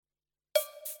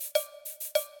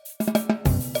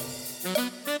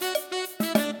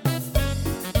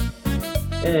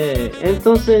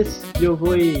Entonces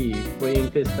voy a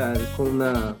empezar con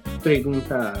una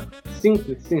pregunta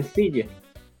simple, sencilla.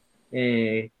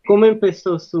 ¿Cómo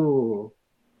empezó su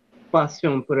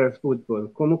pasión por el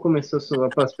fútbol? ¿Cómo comenzó su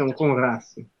pasión con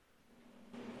Racing?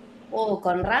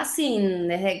 Con Racing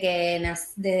desde que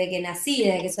nací,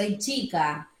 desde que soy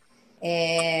chica.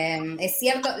 Es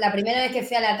cierto, la primera vez que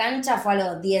fui a la cancha fue a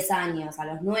los 10 años, a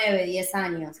los 9, 10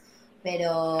 años,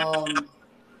 pero,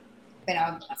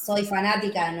 pero soy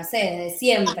fanática, no sé, desde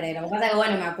siempre. Lo que pasa es que,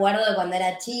 bueno, me acuerdo de cuando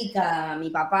era chica, mi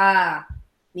papá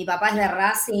es de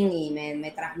Racing y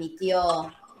me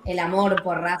transmitió el amor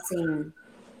por Racing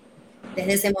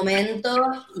desde ese momento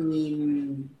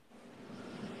y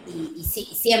sí,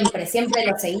 siempre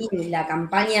lo seguí. La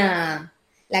campaña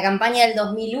del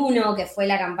 2001, que fue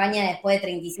la campaña después de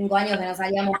 35 años que no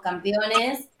salíamos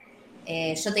campeones,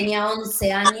 yo tenía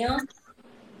 11 años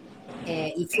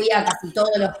y fui a casi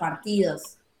todos los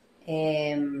partidos.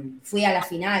 Fui a la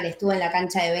final, estuve en la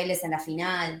cancha de Vélez en la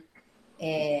final.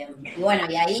 Y bueno,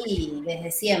 y ahí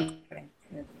desde siempre,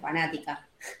 fanática.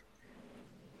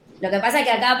 Lo que pasa es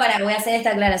que acá, voy a hacer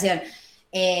esta aclaración,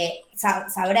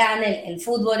 sabrán, el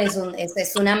fútbol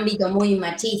es un ámbito muy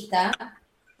machista,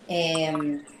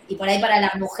 y por ahí para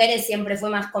las mujeres siempre fue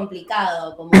más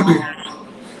complicado, como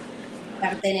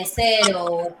pertenecer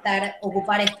o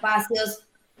ocupar espacios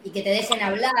y que te dejen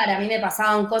hablar. A mí me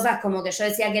pasaban cosas como que yo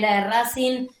decía que era de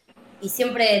Racing y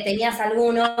siempre tenías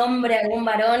algún hombre, algún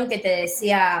varón que te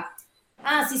decía,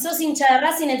 si sos hincha de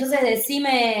Racing, entonces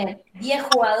decime 10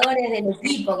 jugadores del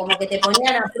equipo, como que te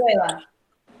ponían a prueba.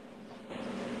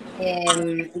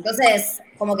 Entonces,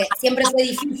 como que siempre fue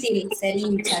difícil ser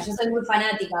hincha. Yo soy muy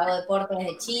fanática, hago deporte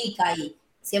desde chica y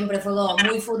siempre fue como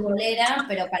muy futbolera,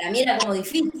 pero para mí era como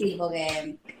difícil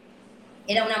porque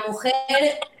era una mujer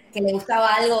que le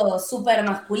gustaba algo súper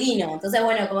masculino. Entonces,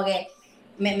 bueno, como que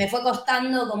me fue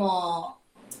costando como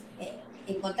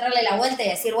encontrarle la vuelta y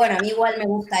decir, bueno, a mí igual me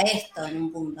gusta esto en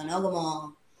un punto, ¿no?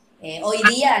 Como hoy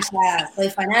día ya soy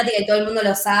fanática y todo el mundo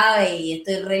lo sabe y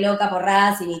estoy re loca por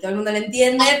Racing y todo el mundo lo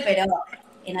entiende, pero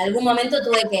en algún momento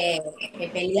tuve que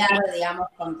pelear, digamos,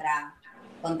 un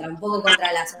poco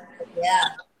contra la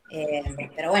sociedad.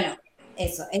 Pero bueno,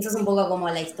 eso es un poco como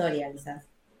la historia, quizás.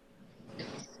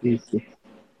 Sí, sí.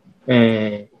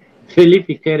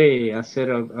 Felipe, ¿quiere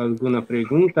hacer alguna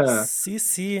pregunta? Sí,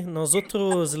 sí,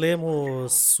 nosotros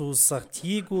leemos sus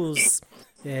artigos,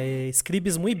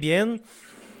 escribes muy bien.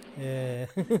 eh,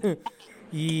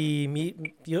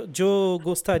 yo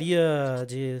gostaria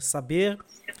de saber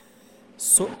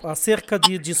acerca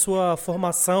de sua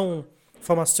formação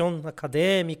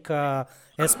acadêmica,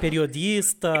 és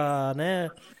periodista, né?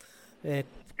 É,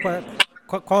 qual,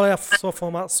 qual é a sua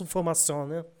formação,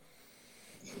 né?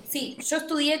 Sí, yo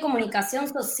estudié comunicación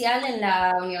social en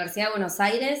la Universidad de Buenos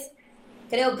Aires.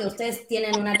 Creo que ustedes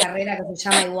tienen una carrera que se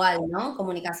llama igual, ¿no?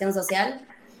 Comunicación social.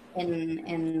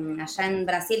 Allá en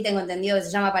Brasil tengo entendido que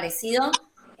se llama parecido.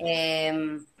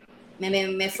 Eh,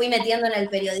 me fui metiendo en el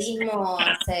periodismo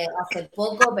hace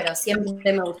poco, pero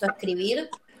siempre me gustó escribir.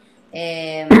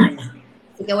 Eh,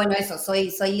 Así que bueno, eso,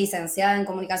 soy licenciada en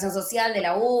comunicación social de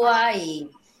la UBA y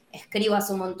escribo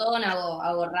hace un montón,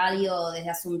 hago radio desde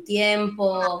hace un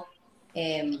tiempo,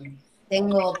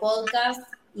 tengo podcast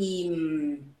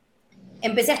y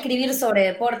empecé a escribir sobre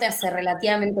deporte hace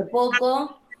relativamente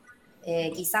poco,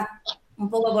 quizás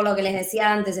un poco por lo que les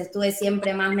decía antes, estuve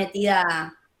siempre más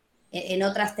metida en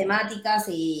otras temáticas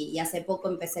y hace poco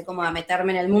empecé como a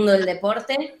meterme en el mundo del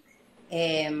deporte.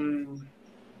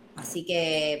 Así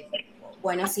que,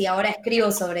 bueno, sí, ahora escribo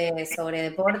sobre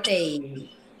deporte y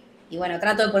bueno,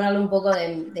 trato de ponerle un poco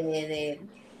de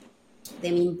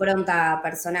mi impronta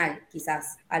personal,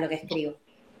 quizás, a lo que escribo.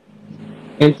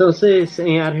 Entonces,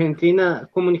 en Argentina,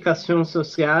 comunicación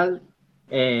social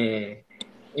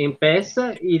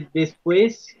empieza y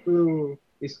después tú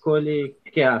escoge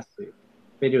qué hace.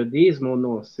 Periodismo,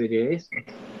 ¿no? ¿Sería eso?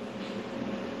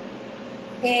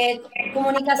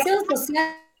 Comunicación social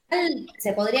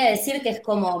se podría decir que es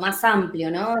como más amplio,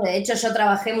 ¿no? De hecho, yo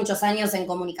trabajé muchos años en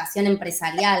comunicación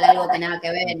empresarial, algo que nada que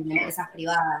ver en empresas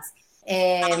privadas.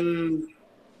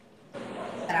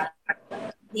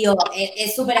 Digo,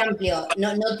 es súper amplio,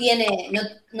 no tiene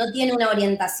una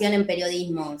orientación en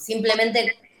periodismo,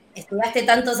 simplemente estudiaste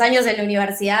tantos años en la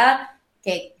universidad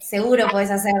que seguro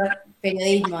podés hacer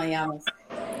periodismo, digamos.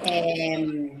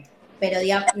 Pero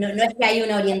digamos, no es que hay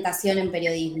una orientación en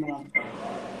periodismo.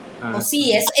 O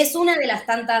sí, es una de las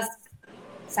tantas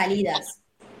salidas.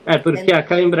 Porque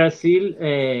acá en Brasil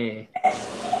el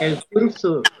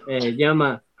curso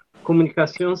llama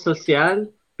Comunicación Social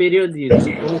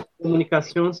Periodismo o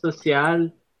Comunicación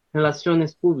Social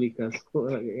relaciones públicas.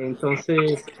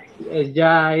 Entonces,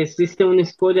 ya existe una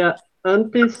escuela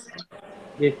antes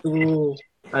de tú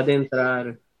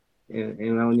adentrar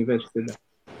en la universidad.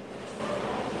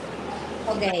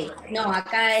 Ok, no,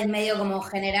 acá es medio como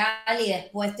general y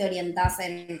después te orientás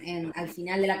al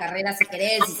final de la carrera si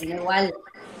querés, y si no igual,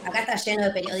 acá está lleno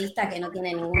de periodistas que no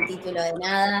tienen ningún título de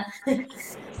nada,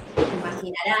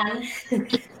 imaginarán.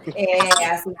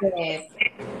 Así que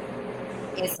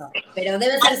eso, pero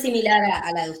debe ser similar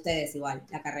a la de ustedes igual,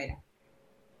 la carrera.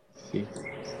 Sí.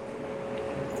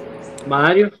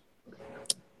 Mario,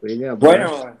 puede hablar.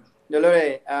 Bueno,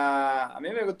 Dolores, a mí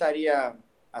me gustaría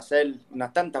hacer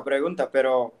unas tantas preguntas,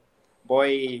 pero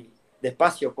voy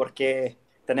despacio porque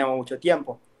tenemos mucho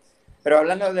tiempo. Pero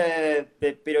hablando de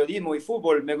periodismo y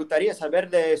fútbol, me gustaría saber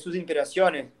de sus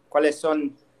inspiraciones. ¿Cuáles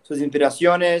son sus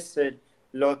inspiraciones,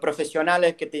 los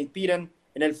profesionales que te inspiran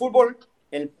en el fútbol,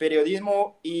 el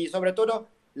periodismo y sobre todo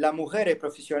las mujeres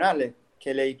profesionales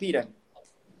que le inspiran?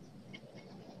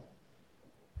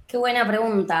 Qué buena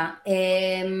pregunta.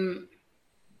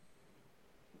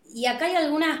 Y acá hay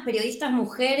algunas periodistas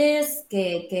mujeres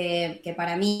que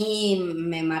para mí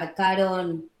me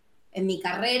marcaron en mi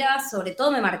carrera, sobre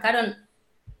todo me marcaron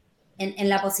en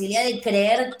la posibilidad de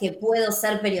creer que puedo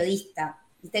ser periodista.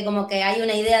 ¿Viste? Como que hay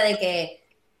una idea de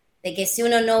que si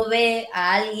uno no ve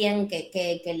a alguien que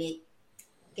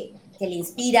le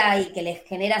inspira y que le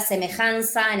genera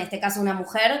semejanza, en este caso una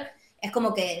mujer, es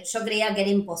como que yo creía que era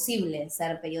imposible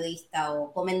ser periodista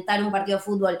o comentar un partido de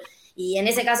fútbol. Y en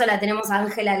ese caso la tenemos a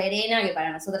Ángela Lerena, que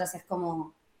para nosotras es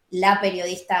como la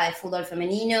periodista de fútbol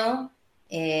femenino,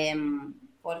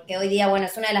 porque hoy día, bueno,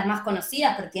 es una de las más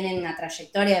conocidas, pero tiene una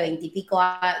trayectoria de 20 y pico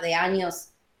de años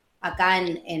acá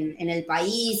en el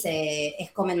país,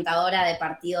 es comentadora de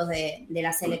partidos de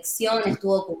la selección,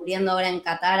 estuvo cubriendo ahora en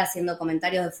Qatar haciendo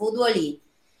comentarios de fútbol y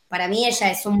para mí ella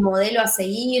es un modelo a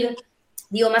seguir.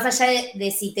 Digo, más allá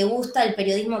de si te gusta el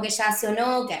periodismo que ella hace o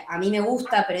no, que a mí me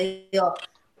gusta, pero digo,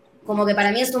 como que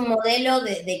para mí es un modelo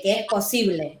de que es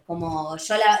posible, como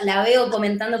yo la veo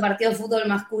comentando partidos de fútbol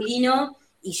masculino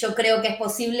y yo creo que es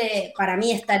posible para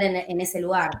mí estar en ese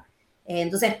lugar.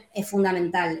 Entonces es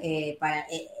fundamental para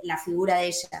la figura de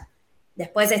ella.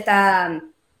 Después está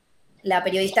la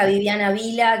periodista Viviana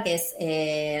Vila, que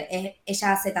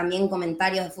ella hace también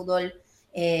comentarios de fútbol,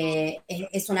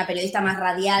 es una periodista más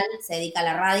radial, se dedica a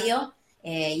la radio,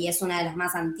 y es una de las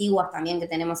más antiguas también que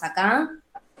tenemos acá.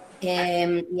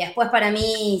 Y después para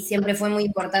mí siempre fue muy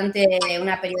importante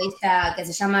una periodista que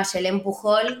se llama Yelén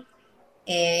Pujol.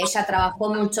 Ella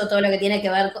trabajó mucho todo lo que tiene que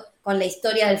ver con la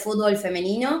historia del fútbol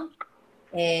femenino.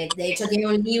 De hecho, tiene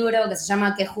un libro que se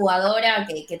llama ¿Qué jugadora?,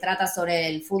 que trata sobre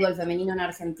el fútbol femenino en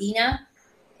Argentina.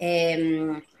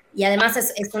 Y además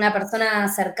es una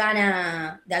persona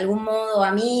cercana de algún modo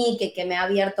a mí, que me ha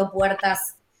abierto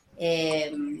puertas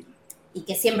y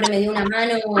que siempre me dio una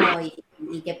mano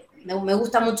y que me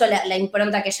gusta mucho la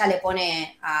impronta que ella le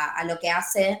pone a lo que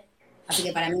hace. Así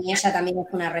que para mí ella también es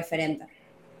una referente.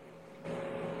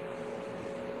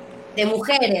 De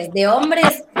mujeres, de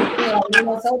hombres,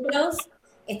 algunos otros.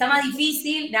 Está más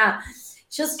difícil. Nah,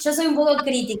 yo soy un poco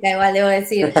crítica, igual debo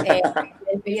decir,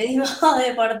 del periodismo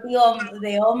deportivo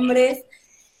de hombres,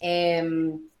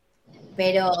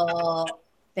 pero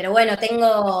bueno,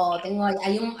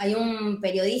 hay un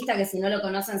periodista que si no lo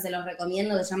conocen se los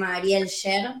recomiendo, que se llama Ariel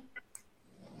Sher,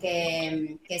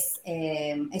 que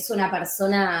es una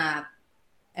persona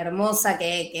hermosa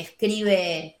que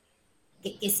escribe,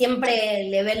 que siempre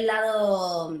le ve el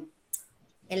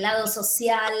lado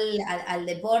social al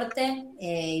deporte,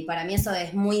 y para mí eso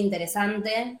es muy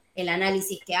interesante, el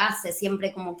análisis que hace,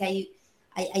 siempre como que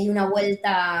hay una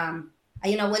vuelta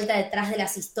detrás de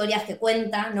las historias que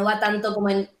cuenta, no va tanto como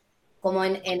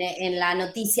en la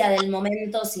noticia del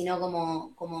momento, sino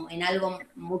como en algo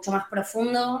mucho más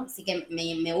profundo, así que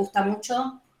me gusta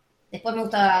mucho. Después me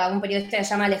gusta un periodista que se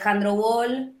llama Alejandro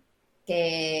Wall,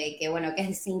 que bueno, que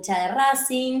es hincha de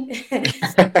Racing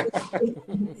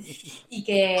y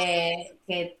que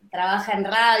trabaja en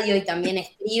radio y también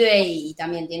escribe y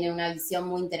también tiene una visión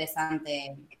muy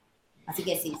interesante. Así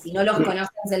que sí, si no los conocen,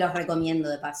 se los recomiendo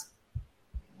de paso.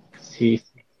 Sí.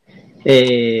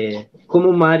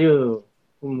 Como Mario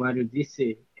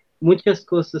dice, muchas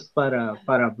cosas para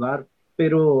hablar,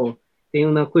 pero tengo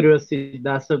una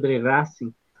curiosidad sobre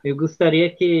Racing. Me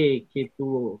gustaría que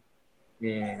tú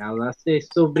hablaste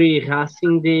sobre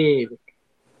Racing de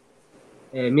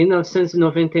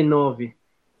 1999,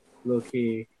 lo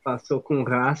que pasó con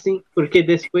Racing, porque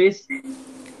después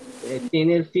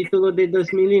tiene el título de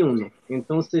 2001.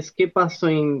 Entonces, ¿qué pasó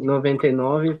en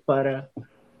 99 para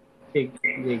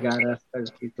llegar hasta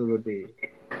el título de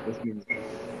 2001?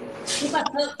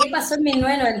 qué pasó en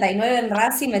 1999 en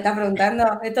Racing? Me está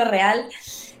preguntando, ¿esto es real?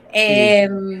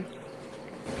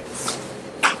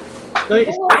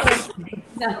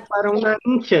 Para una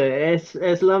hincha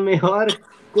es la mejor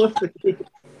cosa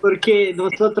porque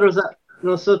nosotros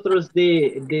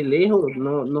de lejos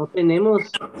no tenemos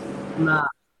una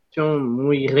visión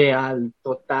muy real,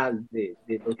 total de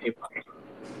lo que pasa.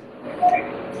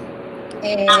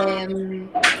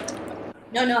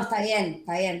 No, está bien,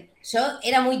 está bien. Yo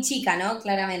era muy chica, ¿no?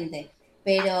 Claramente.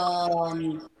 Pero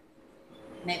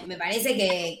me parece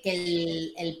que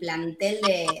el plantel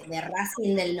de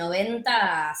Racing del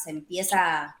 90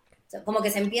 como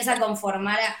que se empieza a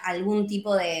conformar algún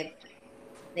tipo de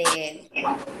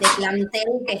plantel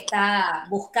que está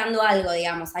buscando algo,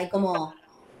 digamos.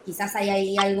 Quizás hay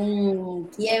ahí algún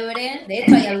quiebre. De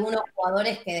hecho, hay algunos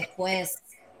jugadores que después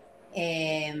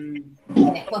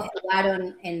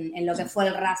jugaron en lo que fue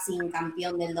el Racing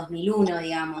campeón del 2001,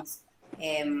 digamos.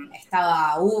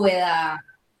 Estaba Úbeda.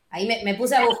 Ahí me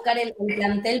puse a buscar el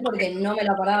plantel porque no me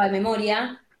lo acordaba de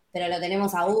memoria, pero lo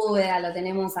tenemos a Úbeda, lo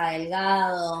tenemos a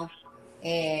Delgado,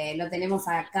 lo tenemos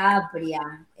a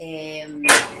Capria.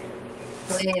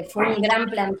 Fue un gran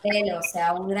plantel, o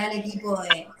sea, un gran equipo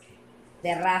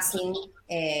de Racing.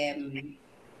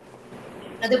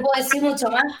 No te puedo decir mucho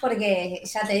más porque,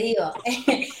 ya te digo,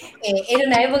 era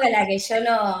una época en la que yo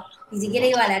ni siquiera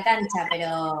iba a la cancha,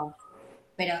 pero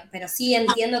sí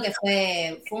entiendo que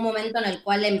fue un momento en el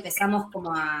cual empezamos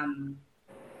como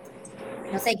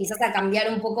no sé, quizás a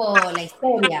cambiar un poco la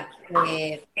historia.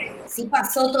 Sí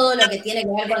pasó todo lo que tiene que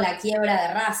ver con la quiebra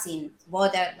de Racing. Vos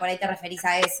por ahí te referís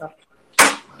a eso.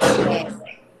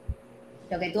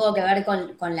 Lo que tuvo que ver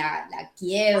con la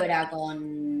quiebra, a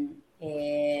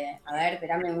ver,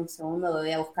 espérame un segundo que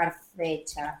voy a buscar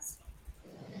fechas.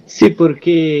 Sí,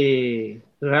 porque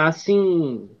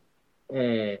Racing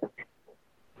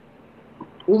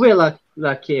hubo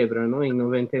la quiebra, ¿no? En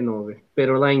 99,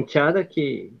 pero la hinchada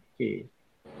que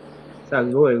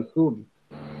salvó el club.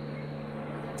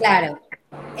 Claro.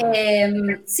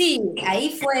 Sí,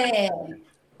 ahí fue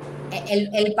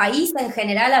el país en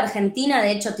general. Argentina,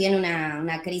 de hecho, tiene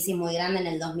una crisis muy grande en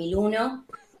el 2001.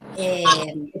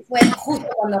 Fue justo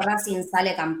cuando Racing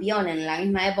sale campeón, en la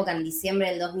misma época, en diciembre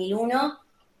del 2001.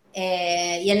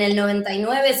 Y en el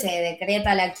 99 se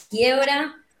decreta la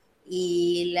quiebra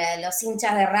y los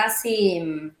hinchas de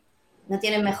Racing no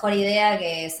tienen mejor idea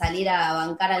que salir a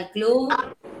bancar al club.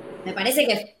 Me parece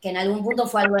que en algún punto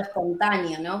fue algo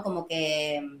espontáneo, ¿no? Como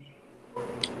que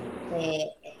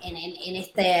en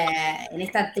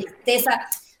esta tristeza.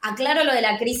 Aclaro lo de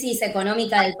la crisis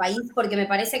económica del país porque me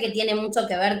parece que tiene mucho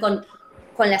que ver con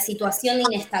la situación de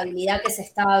inestabilidad que se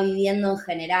estaba viviendo en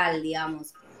general,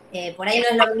 digamos. Por ahí no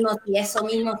es lo mismo si eso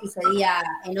mismo sucedía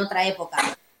en otra época.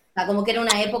 O sea, como que era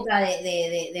una época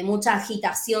de mucha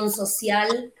agitación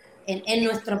social en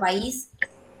nuestro país.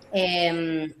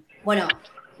 Bueno,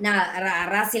 nada, a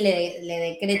Racing le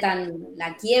decretan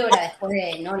la quiebra después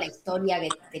de, ¿no?, la historia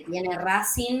que tiene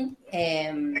Racing.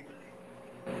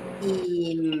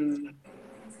 Y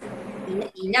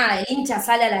nada, el hincha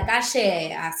sale a la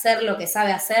calle a hacer lo que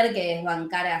sabe hacer, que es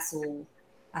bancar a su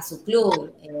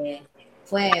club.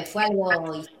 Fue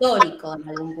algo histórico en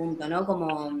algún punto, ¿no?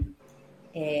 Como,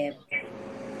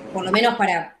 por lo menos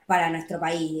para nuestro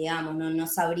país, digamos, no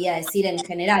sabría decir en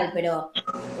general, pero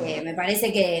me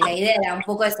parece que la idea era un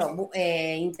poco eso,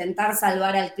 intentar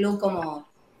salvar al club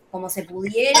como se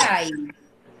pudiera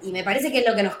y me parece que es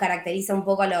lo que nos caracteriza un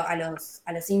poco a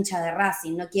los hinchas de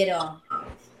Racing. No quiero...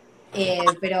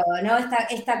 pero no,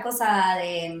 esta cosa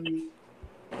de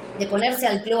ponerse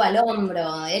al club al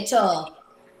hombro. De hecho,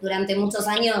 durante muchos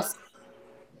años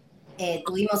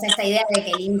tuvimos esta idea de que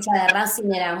el hincha de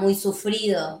Racing era muy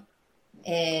sufrido.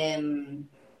 Hoy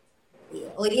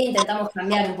día intentamos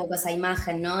cambiar un poco esa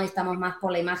imagen, ¿no? Estamos más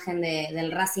por la imagen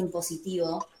del Racing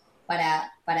positivo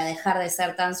para dejar de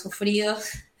ser tan sufridos,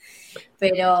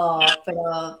 pero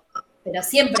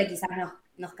siempre quizás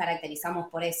nos caracterizamos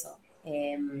por eso.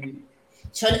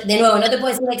 Yo, de nuevo, no te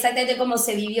puedo decir exactamente cómo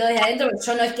se vivió desde adentro, porque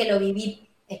yo no es que lo viví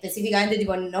específicamente,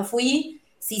 tipo, no fui,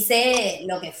 sí sé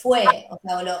lo que fue, o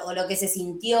sea, o lo que se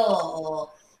sintió, o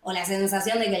la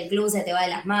sensación de que el club se te va de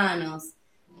las manos,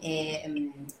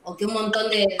 o que un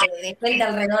montón de gente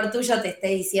alrededor tuyo te esté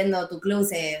diciendo tu club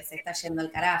se está yendo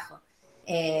al carajo.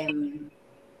 Pero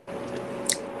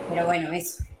bueno,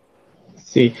 eso.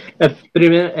 Sí,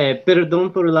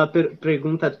 perdón por la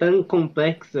pregunta tan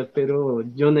compleja, pero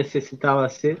yo necesitaba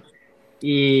hacer.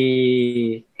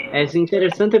 Y es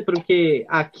interesante porque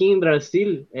aquí en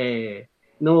Brasil,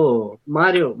 no,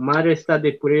 Mario está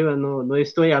de prueba, no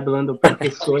estoy hablando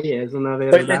porque soy, es una Soy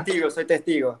verdad. testigo, soy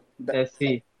testigo.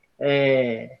 Sí,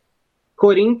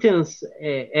 Corinthians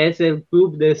es el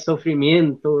club del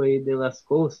sufrimiento y de las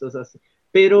cosas así,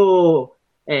 pero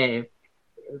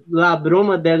la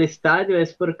broma del estadio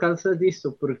es por causa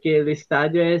disso, porque el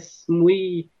estadio es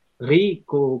muy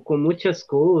rico, con muchas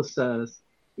cosas,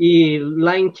 y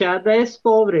la hinchada es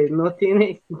pobre, no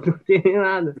tiene, no tiene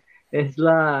nada. Es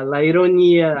la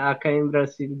ironía acá en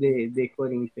Brasil de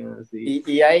Corinthians.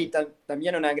 Y hay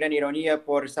también una gran ironía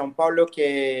por São Paulo,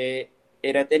 que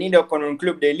era tenido con un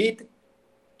club de élite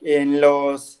en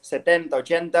los 70,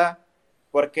 80,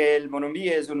 porque el Morumbi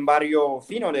es un barrio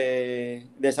fino de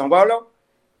São Paulo,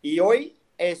 y hoy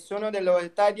es uno de los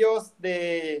estadios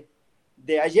de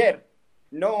ayer,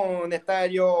 no un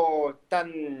estadio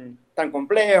tan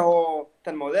complejo,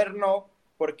 tan moderno,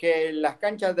 porque las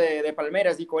canchas de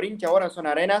Palmeiras y Corinthians ahora son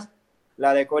arenas,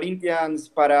 la de Corinthians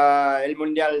para el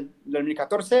Mundial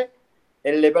 2014,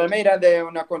 el de Palmeiras de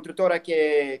una constructora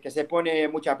que se pone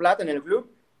mucha plata en el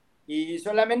club, y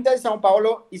solamente São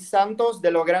Paulo y Santos,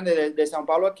 de los grandes de São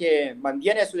Paulo, que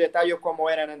mantiene sus detalles como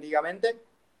eran antiguamente.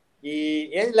 Y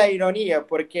es la ironía,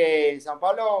 porque São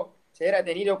Paulo se era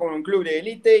tenido como un club de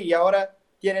élite y ahora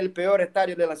tiene el peor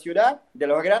estadio de la ciudad, de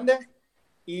los grandes.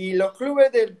 Y los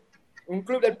clubes un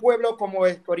club del pueblo como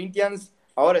es Corinthians,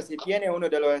 ahora sí tiene uno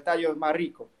de los estadios más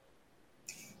ricos.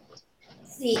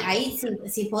 Sí, ahí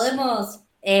si podemos...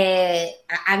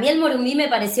 a mí el Morumbi me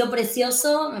pareció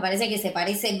precioso, me parece que se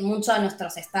parece mucho a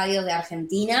nuestros estadios de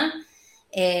Argentina.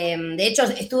 De hecho,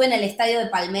 estuve en el estadio de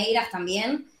Palmeiras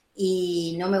también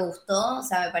y no me gustó, o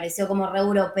sea, me pareció como re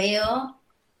europeo,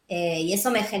 y eso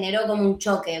me generó como un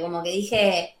choque, como que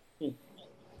dije,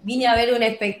 vine a ver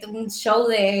un show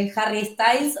de Harry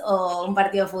Styles o un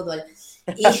partido de fútbol.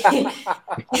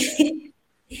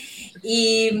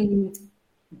 Y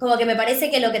como que me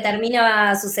parece que lo que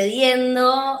termina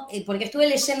sucediendo, porque estuve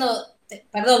leyendo,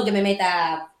 perdón que me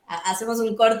meta, hacemos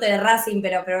un corte de Racing,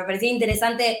 pero me parecía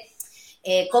interesante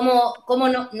cómo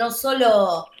no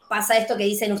solo pasa esto que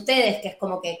dicen ustedes, que es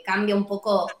como que cambia un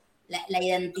poco la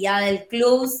identidad del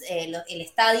club, el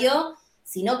estadio,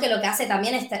 sino que lo que hace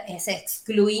también es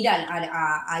excluir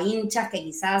a hinchas que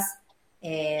quizás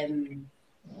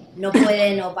no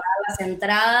pueden o pagar las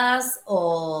entradas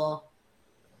o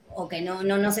que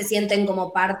no se sienten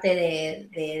como parte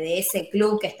de ese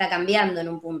club que está cambiando en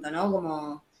un punto, ¿no?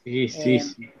 Como, sí. Sí,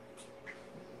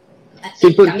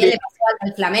 y porque... también le pasó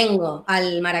al Flamengo,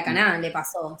 al Maracaná le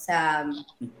pasó, o sea,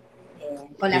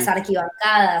 con las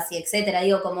arquibancadas y etcétera,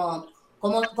 digo,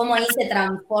 como ahí se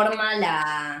transforma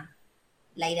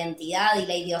la identidad y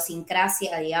la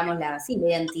idiosincrasia, digamos, la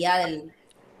identidad del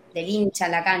hincha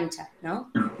en la cancha,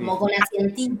 ¿no? Como con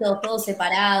asientitos, todos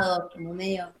separados, como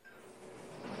medio...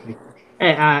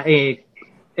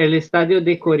 el estadio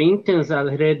de Corinthians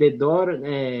alrededor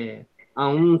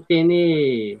aún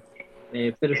tiene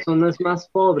personas más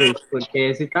pobres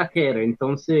porque es Itaquera,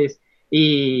 entonces,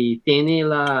 y tiene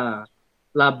la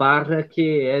barra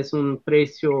que es un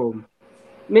precio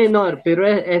menor, pero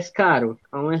es caro,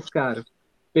 aún es caro.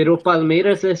 Pero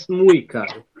Palmeiras es muy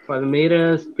caro.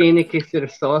 Palmeiras tiene que ser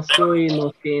socio y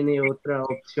no tiene otra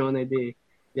opción de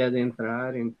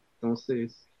adentrar,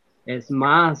 entonces es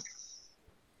más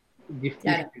difícil.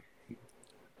 Claro.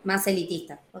 Más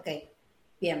elitista, ok.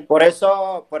 Bien. Por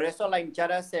eso la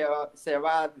hinchada se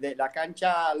va de la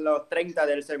cancha a los 30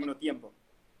 del segundo tiempo.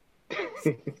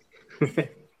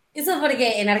 Eso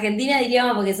porque en Argentina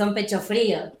diríamos porque son pechos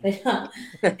fríos, pero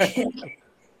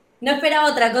no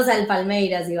esperaba otra cosa del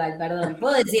Palmeiras igual, perdón.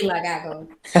 Puedo decirlo acá, como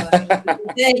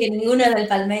ustedes que ninguno es del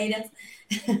Palmeiras.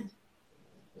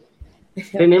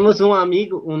 Tenemos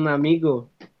un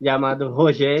amigo llamado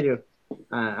Rogério,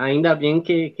 ainda bien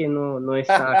que no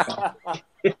está acá.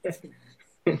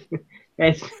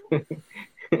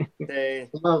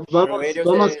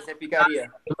 Vamos se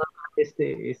picaría.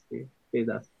 Este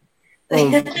pedazo.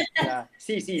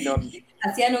 Sí, no.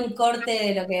 Hacían un corte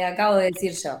de lo que acabo de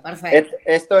decir yo, perfecto.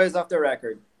 Esto es off the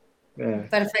record.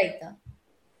 Perfecto.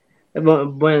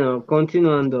 Bueno,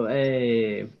 continuando,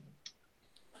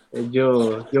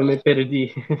 yo me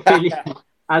perdí.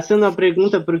 Hace una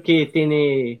pregunta porque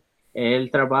tiene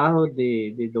el trabajo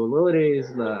de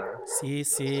Dolores, la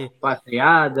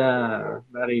patriada,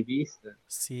 la revista.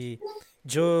 Sim.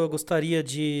 Eu gostaria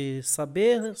de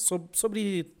saber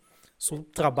sobre seu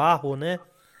trabalho, né?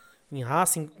 Em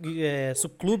Racing, seu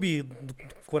clube do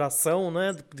coração,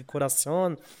 né? De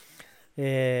coração.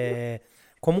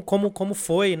 Como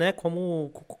foi, né?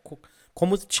 Como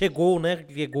chegou, né?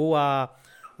 Chegou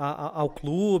ao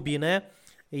clube, né?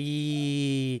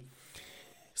 E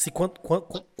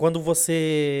quando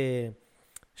você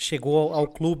chegou ao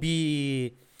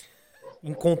clube,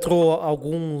 encontrou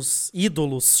alguns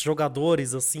ídolos,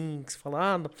 jogadores, assim, que você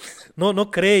fala, não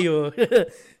creio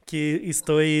que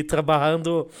estou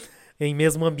trabalhando em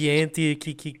mesmo ambiente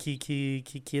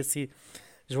que esse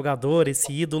jogador,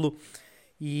 esse ídolo.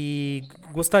 E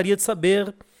gostaria de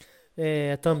saber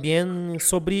também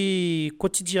sobre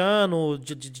cotidiano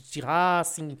de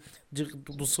Racing,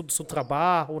 do seu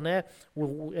trabalho, né?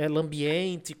 O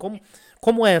ambiente,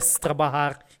 como é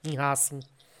trabalhar em Racing?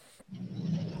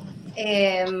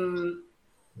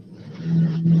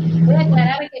 Voy a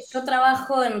aclarar que yo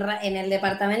trabajo en el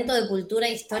Departamento de Cultura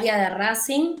e Historia de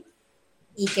Racing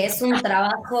y que es un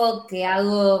trabajo que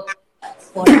hago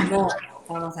por amor,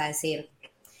 vamos a decir.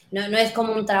 No es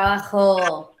como un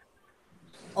trabajo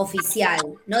oficial,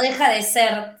 no deja de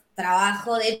ser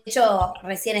trabajo. De hecho,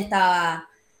 recién estaba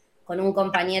con un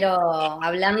compañero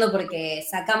hablando porque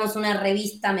sacamos una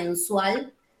revista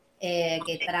mensual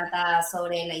que trata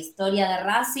sobre la historia de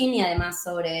Racing y además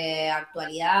sobre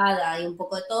actualidad, hay un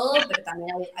poco de todo, pero también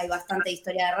hay bastante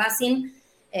historia de Racing.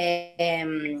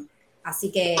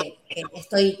 Así que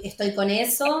estoy con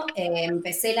eso.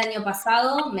 Empecé el año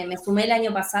pasado, me sumé el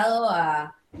año pasado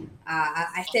a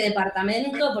este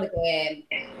departamento porque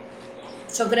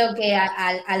yo creo que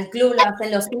al club lo hacen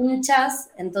los hinchas,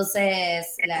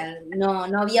 entonces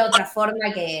no había otra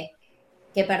forma que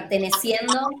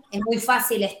perteneciendo. Es muy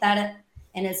fácil estar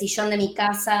en el sillón de mi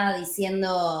casa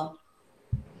diciendo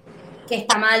que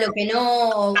está mal o que no,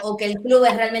 o que el club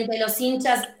es realmente de los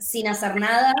hinchas sin hacer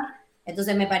nada.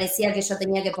 Entonces me parecía que yo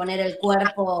tenía que poner el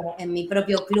cuerpo en mi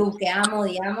propio club que amo,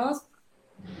 digamos.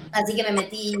 Así que me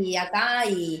metí acá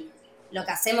y lo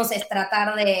que hacemos es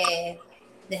tratar de,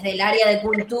 desde el área de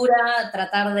cultura,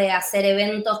 tratar de hacer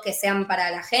eventos que sean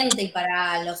para la gente y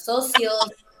para los socios.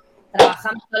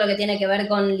 Trabajamos todo lo que tiene que ver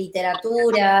con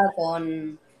literatura,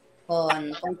 con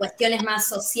cuestiones más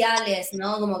sociales,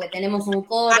 ¿no? Como que tenemos un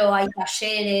coro, hay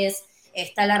talleres,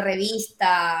 está la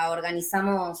revista,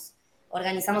 organizamos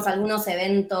algunos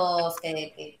eventos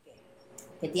que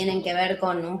tienen que ver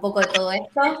con un poco de todo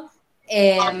esto.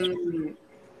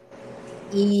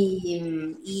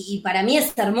 Y para mí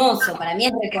es hermoso, para mí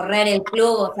es recorrer el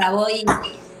club, o sea,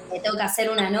 tengo que hacer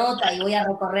una nota y voy a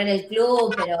recorrer el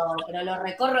club, pero lo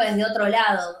recorro desde otro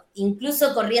lado,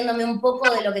 incluso corriéndome un poco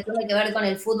de lo que tiene que ver con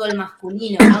el fútbol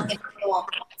masculino, ¿no? Que es como,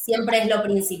 siempre es lo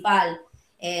principal.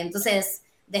 Entonces,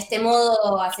 de este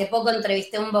modo, hace poco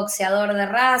entrevisté a un boxeador de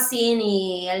Racing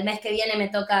y el mes que viene me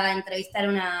toca entrevistar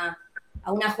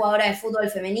a una jugadora de fútbol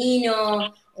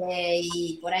femenino,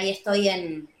 y por ahí estoy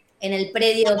en el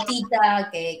predio Tita,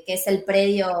 que es el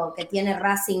predio que tiene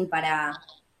Racing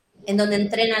en donde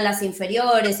entrenan las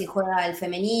inferiores y juega el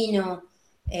femenino.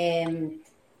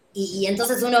 Y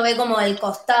entonces uno ve como el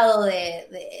costado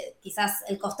quizás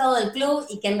el costado del club,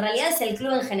 y que en realidad es el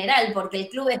club en general, porque el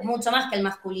club es mucho más que el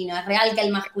masculino. Es real que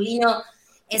el masculino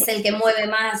es el que mueve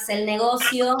más el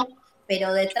negocio,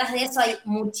 pero detrás de eso hay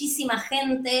muchísima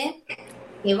gente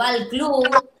que va al club,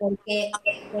 porque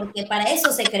para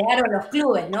eso se crearon los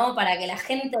clubes, ¿no? Para que la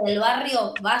gente del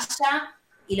barrio vaya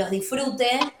y los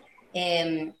disfrute,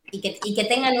 y que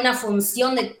tengan una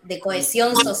función de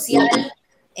cohesión social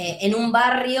en un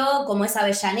barrio como es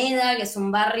Avellaneda, que es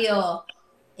un barrio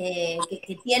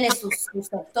que tiene sus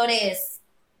sectores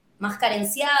más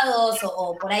carenciados,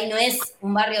 o por ahí no es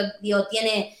un barrio, digo,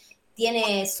 tiene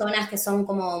zonas que son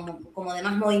como de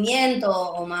más movimiento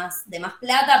o de más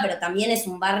plata, pero también es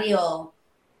un barrio,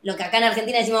 lo que acá en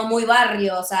Argentina decimos muy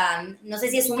barrio, o sea, no sé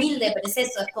si es humilde, pero es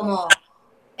eso,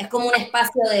 es como un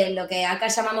espacio de lo que acá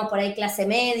llamamos por ahí clase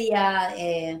media.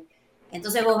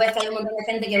 Entonces vos ves que hay un montón de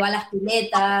gente que va a las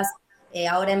piletas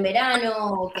ahora en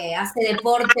verano, o que hace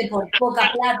deporte por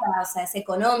poca plata, o sea, es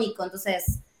económico.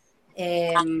 Entonces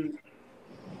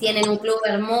tienen un club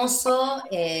hermoso,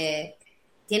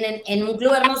 tienen en un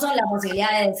club hermoso la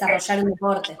posibilidad de desarrollar un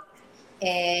deporte.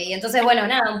 Y entonces, bueno,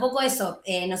 nada, un poco eso.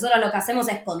 Nosotros lo que hacemos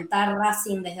es contar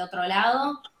Racing desde otro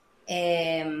lado.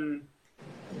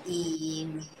 Y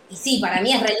sí, para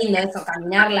mí es re lindo eso,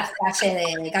 caminar las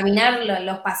calles, caminar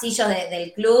los pasillos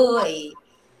del club y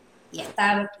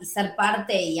estar y ser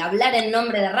parte y hablar en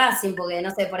nombre de Racing, porque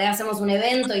no sé, por ahí hacemos un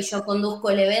evento y yo conduzco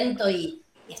el evento y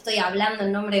estoy hablando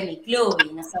en nombre de mi club,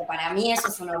 y no sé, para mí eso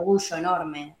es un orgullo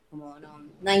enorme, como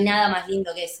no hay nada más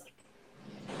lindo que eso.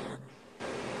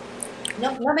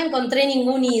 No me encontré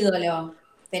ningún ídolo,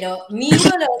 pero mi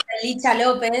ídolo es el Licha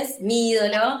López, mi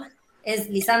ídolo es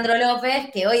Lisandro López,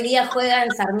 que hoy día juega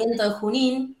en Sarmiento de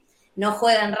Junín, no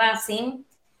juega en Racing,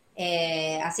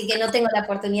 así que no tengo la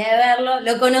oportunidad de verlo.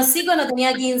 Lo conocí cuando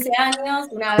tenía 15 años,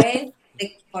 una vez,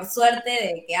 por suerte,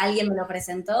 de que alguien me lo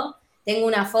presentó. Tengo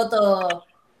una foto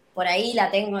por ahí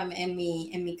la tengo en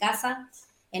mi casa,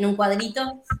 en un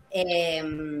cuadrito,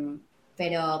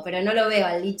 pero no lo veo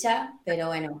al Licha, pero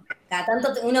bueno, cada tanto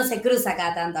uno se cruza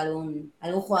cada tanto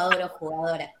algún jugador o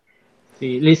jugadora.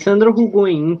 Sí, Lisandro jugó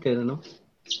en Inter, ¿no?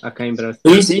 Acá en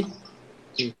Brasil. Sí, sí.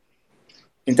 Sí.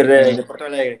 Inter de Porto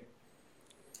Alegre.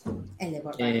 El de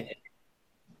Porto Alegre.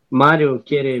 Mario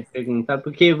quiere preguntar,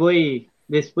 porque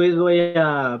después voy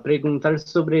a preguntar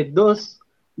sobre dos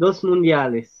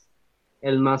mundiales,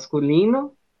 el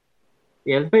masculino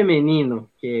y el femenino,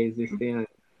 que es este año.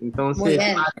 Muy Entonces,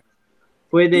 bien.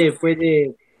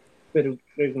 puede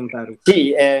preguntar.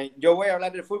 Sí, yo voy a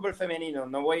hablar del fútbol femenino,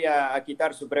 no voy a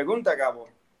quitar su pregunta, Gabo.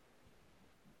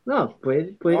 No,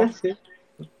 puede ¿No? ser.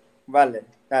 Vale,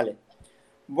 dale.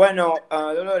 Bueno,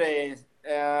 Dolores,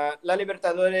 la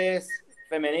Libertadores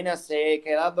femenina se ha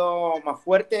quedado más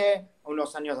fuerte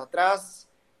unos años atrás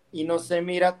y no se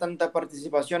mira tanta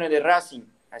participación de Racing.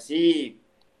 Así,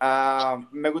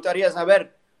 me gustaría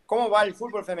saber cómo va el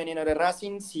fútbol femenino de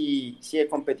Racing, si es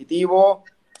competitivo,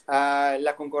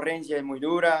 la concurrencia es muy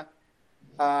dura.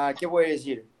 ¿Qué voy a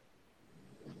decir?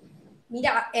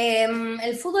 Mira,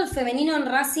 el fútbol femenino en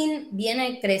Racing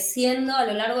viene creciendo a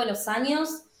lo largo de los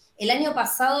años. El año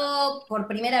pasado, por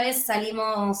primera vez,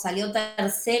 salió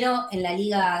tercero en la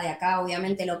liga de acá,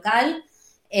 obviamente local,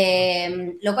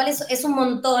 lo cual es un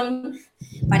montón.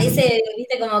 Parece,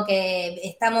 viste, como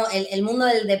que el mundo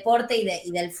del deporte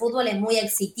y del fútbol es muy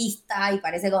exitista y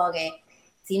parece como que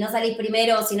si no salís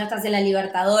primero, si no estás en la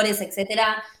Libertadores,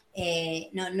 etcétera,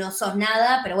 no sos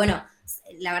nada, pero bueno,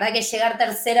 la verdad que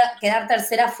quedar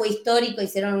tercera fue histórico,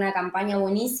 hicieron una campaña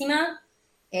buenísima,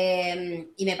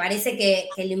 y me parece que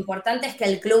lo importante es que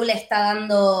el club le está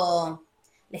dando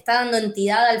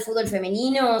entidad al fútbol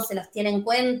femenino, se los tiene en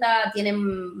cuenta,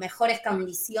 tienen mejores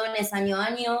condiciones año a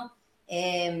año,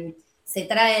 se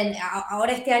traen,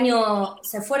 ahora este año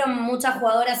se fueron muchas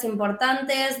jugadoras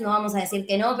importantes, no vamos a decir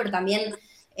que no, pero también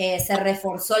se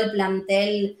reforzó el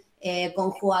plantel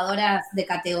con jugadoras de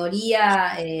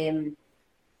categoría,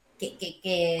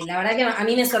 que la verdad que a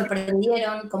mí me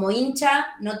sorprendieron como hincha,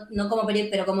 no como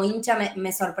periodista, pero como hincha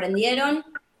me sorprendieron.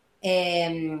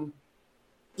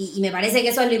 Y me parece que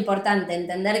eso es lo importante,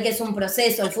 entender que es un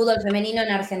proceso. El fútbol femenino en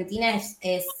Argentina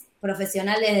es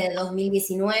profesional desde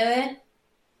 2019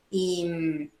 y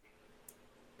en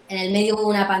el medio hubo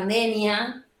una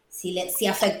pandemia. Si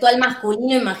afectó al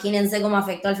masculino, imagínense cómo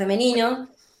afectó al femenino.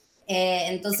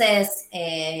 Entonces,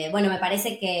 bueno, me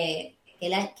parece que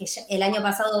el año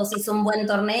pasado se hizo un buen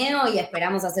torneo y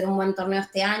esperamos hacer un buen torneo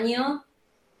este año.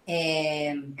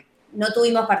 No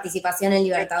tuvimos participación en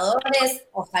Libertadores,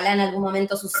 ojalá en algún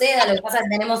momento suceda, lo que pasa es que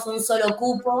tenemos un solo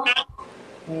cupo,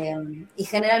 y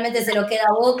generalmente se lo queda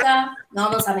a Boca, no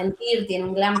vamos a mentir, tiene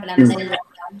un gran plantel.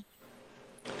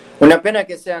 Una pena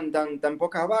que sean tan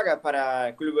pocas vagas para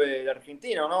el club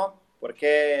argentino, ¿no?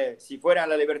 Porque si fuera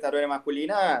la Libertadores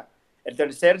masculina, el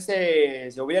tercer se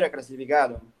hubiera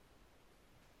clasificado.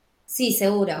 Sí,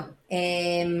 seguro.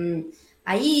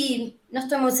 Ahí no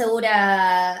estoy muy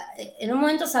segura. En un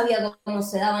momento sabía cómo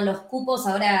se daban los cupos,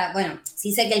 ahora, bueno,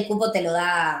 sí sé que el cupo te lo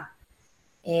da,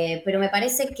 pero me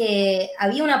parece que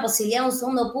había una posibilidad de un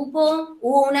segundo cupo.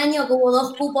 Hubo un año que hubo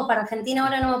 2 cupos para Argentina,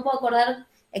 ahora no me puedo acordar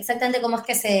exactamente cómo es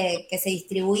que se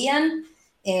distribuían,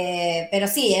 pero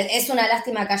sí, es una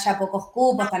lástima que haya pocos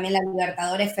cupos. También la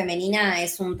Libertadores femenina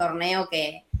es un torneo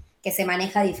que se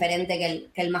maneja diferente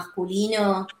que el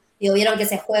masculino. Digo, vieron que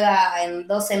se juega en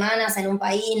 2 semanas en un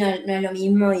país, no es lo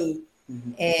mismo y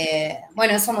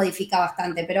bueno, eso modifica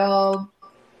bastante, pero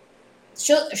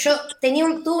yo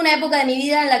tuve una época de mi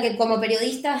vida en la que como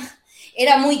periodista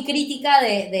era muy crítica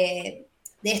de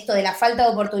esto, de la falta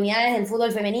de oportunidades del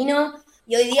fútbol femenino,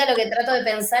 y hoy día lo que trato de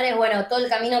pensar es, bueno, todo el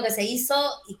camino que se hizo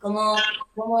y cómo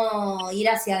ir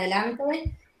hacia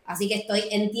adelante. Así que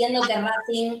entiendo que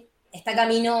Racing está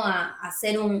camino a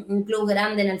ser un club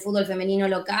grande en el fútbol femenino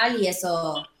local, y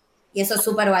eso es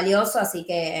súper valioso, así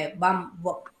que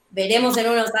veremos en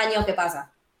unos años qué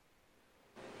pasa.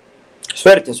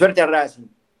 Suerte a Racing.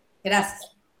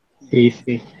 Gracias. Sí,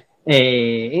 sí.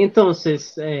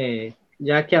 Entonces,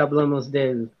 ya que hablamos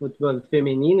del fútbol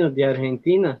femenino de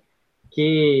Argentina,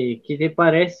 ¿qué te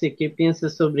parece? ¿Qué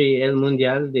piensas sobre el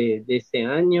Mundial de este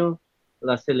año,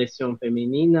 la selección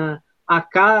femenina?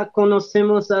 Acá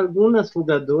conocemos algunas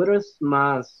jugadoras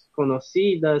más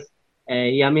conocidas.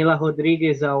 Yamila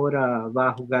Rodríguez ahora va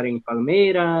a jugar en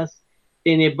Palmeiras.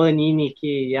 Tiene Banini,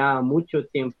 que ya mucho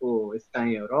tiempo está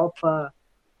en Europa.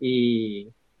 Y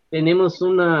tenemos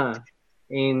una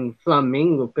en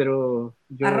Flamengo, pero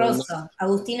yo no. Barroso,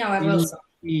 Agustina Barroso.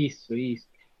 Isso.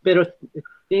 Pero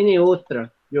tiene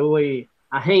otra. Yo voy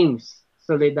a Reims,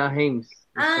 Soledad Reims.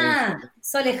 Ah,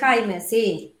 Sole Jaime,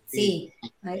 sí, sí.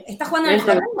 ¿Está jugando en el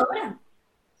Entonces, Flamengo ahora?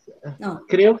 No.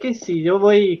 creo que sí, yo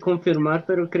voy a confirmar,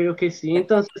 pero creo que sí.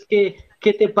 Entonces,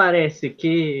 ¿qué te parece?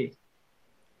 ¿Qué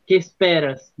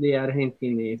esperas de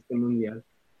Argentina en este mundial?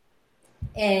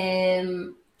 Eh,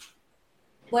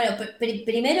 bueno,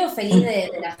 primero feliz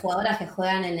de las jugadoras que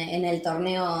juegan en el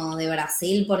torneo de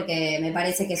Brasil, porque me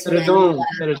parece que es una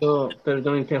liga.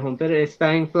 Perdón interromper,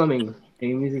 está en Flamengo,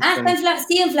 en mis Ah, está instantes.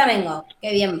 sí, en Flamengo,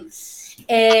 qué bien.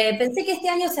 Pensé que este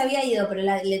año se había ido, pero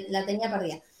la tenía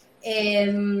perdida.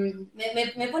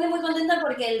 Me pone muy contenta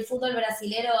porque el fútbol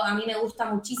brasilero a mí me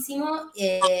gusta muchísimo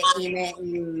y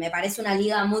me parece una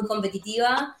liga muy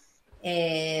competitiva,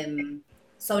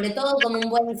 sobre todo con un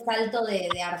buen salto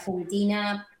de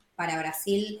Argentina para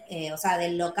Brasil, o sea,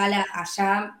 del local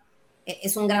allá,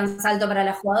 es un gran salto para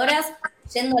las jugadoras.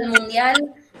 Yendo al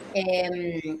Mundial,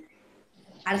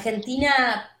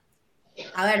 Argentina,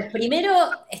 a ver, primero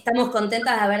estamos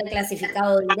contentas de haber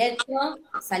clasificado directo,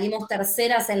 salimos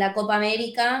terceras en la Copa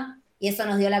América y eso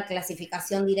nos dio la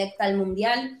clasificación directa al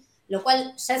Mundial, lo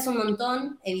cual ya es un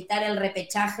montón, evitar el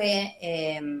repechaje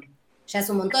ya es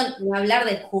un montón, no hablar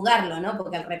de jugarlo, ¿no?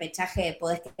 Porque el repechaje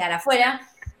podés quedar afuera,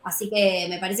 así que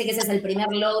me parece que ese es el primer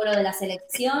logro de la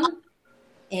selección.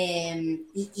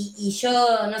 Y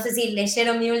yo no sé si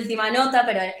leyeron mi última nota,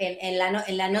 pero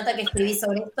en la nota que escribí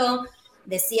sobre esto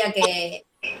decía que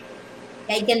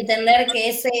hay que entender que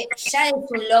ese ya es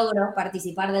un logro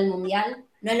participar del Mundial.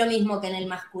 No es lo mismo que en el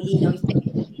masculino, ¿viste?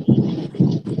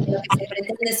 Lo que se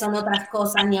pretende son otras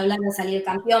cosas, ni hablar de salir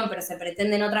campeón, pero se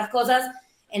pretenden otras cosas.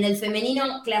 En el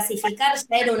femenino, clasificar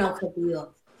ya era un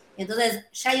objetivo. Entonces,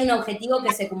 ya hay un objetivo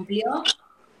que se cumplió.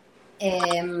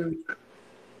 Eh,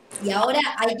 y ahora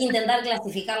hay que intentar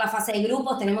clasificar la fase de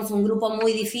grupos. Tenemos un grupo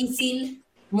muy difícil,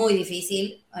 muy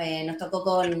difícil. Nos tocó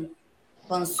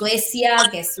con Suecia,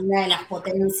 que es una de las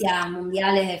potencias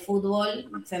mundiales de fútbol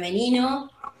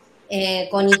femenino,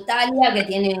 con Italia, que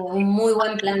tiene un muy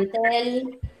buen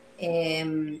plantel,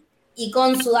 y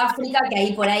con Sudáfrica, que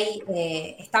ahí por ahí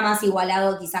está más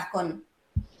igualado quizás con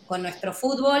nuestro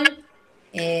fútbol.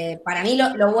 Para mí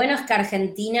lo bueno es que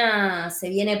Argentina se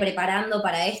viene preparando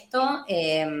para esto.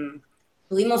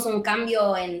 Tuvimos un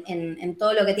cambio en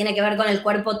todo lo que tiene que ver con el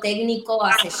cuerpo técnico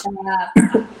hace ya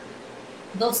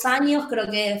 2 años, creo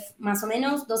que más o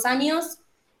menos, 2 años.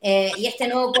 Y este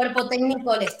nuevo cuerpo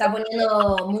técnico le está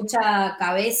poniendo mucha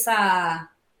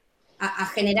cabeza a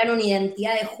generar una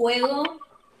identidad de juego.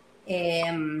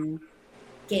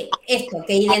 Que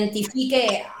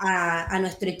identifique a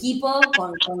nuestro equipo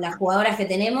con las jugadoras que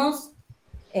tenemos.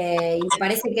 Y me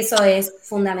parece que eso es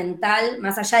fundamental.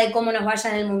 Más allá de cómo nos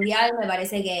vaya en el Mundial, me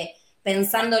parece que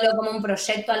pensándolo como un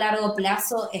proyecto a largo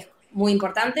plazo es muy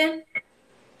importante.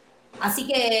 Así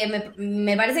que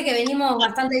me parece que venimos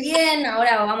bastante bien.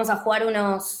 Ahora vamos a jugar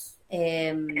unos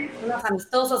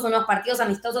amistosos, unos partidos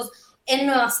amistosos en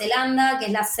Nueva Zelanda, que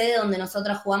es la sede donde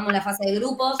nosotros jugamos la fase de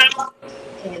grupos.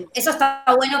 Eso está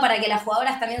bueno para que las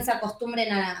jugadoras también se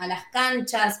acostumbren a las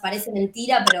canchas. Parece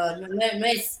mentira, pero no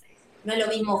es lo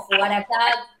mismo jugar acá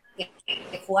que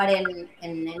jugar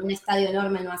en un estadio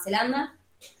enorme en Nueva Zelanda.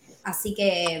 Así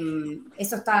que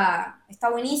eso está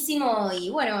buenísimo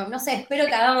y bueno, no sé, espero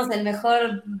que hagamos el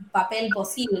mejor papel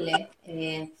posible.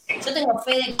 Yo tengo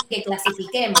fe de que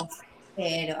clasifiquemos,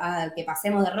 pero, que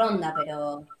pasemos de ronda,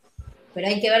 pero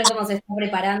hay que ver cómo se está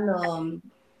preparando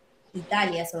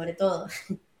Italia, sobre todo,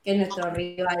 que es nuestro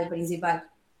rival principal.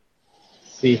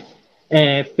 Sim.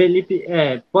 Felipe,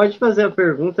 pode fazer a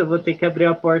pergunta, eu vou ter que abrir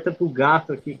a porta pro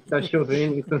gato aqui que tá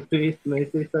chovendo enquanto isso, mas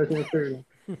vocês fazem a pergunta.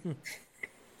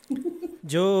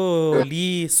 Eu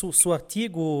li seu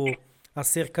artigo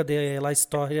acerca da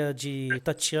história de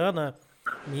Tatiana.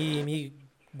 Me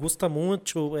gusta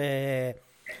muito.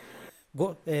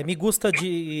 Me gusta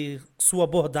de sua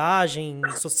abordagem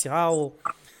social.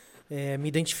 Me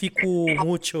identifico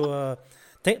muito.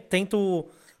 Tento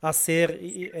fazer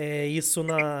isso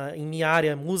em minha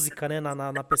área música, né,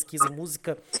 na pesquisa em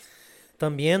música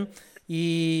também.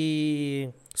 E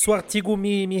seu artigo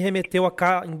me remeteu a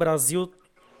cá em Brasil.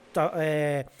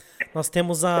 Nós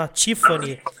temos a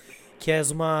Tiffany, que é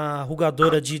uma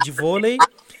jogadora de vôlei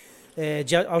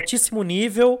de altíssimo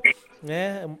nível,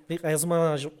 né? É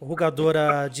uma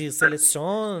jogadora de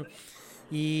seleção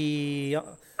e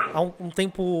há um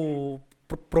tempo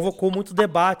provocou muito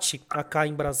debate acá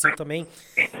em Brasil também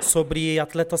sobre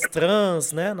atletas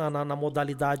trans, né? Na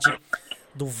modalidade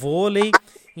do vôlei.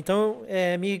 Então,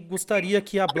 me gostaria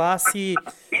que hablasse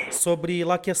sobre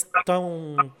a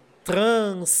questão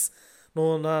trans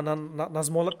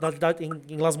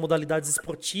nas modalidades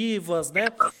esportivas, né?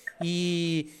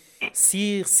 E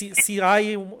se há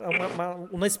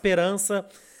uma esperança,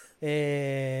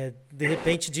 de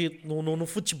repente, no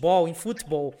futebol, em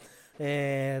futebol,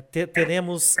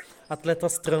 teremos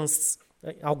atletas trans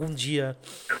algum dia.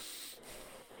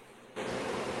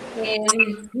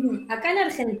 Acá en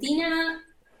Argentina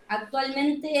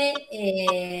actualmente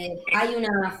hay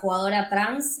una jugadora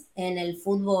trans en el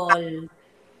fútbol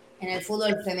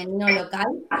femenino local.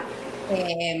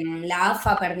 La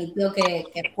AFA permitió que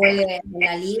juegue en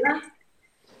la liga,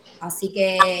 así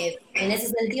que en ese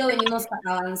sentido venimos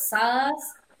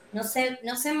avanzadas. No sé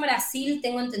en Brasil,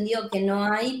 tengo entendido que no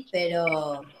hay,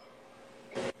 pero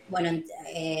bueno,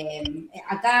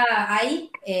 acá hay.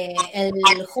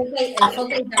 El hockey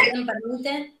también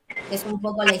permite, que es un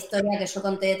poco la historia que yo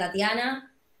conté de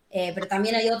Tatiana, pero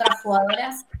también hay otras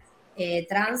jugadoras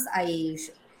trans,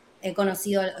 he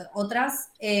conocido otras.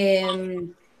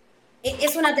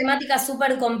 Es una temática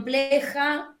súper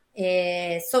compleja,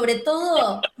 sobre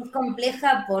todo es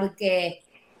compleja porque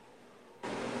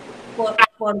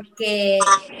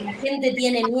la gente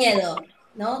tiene miedo,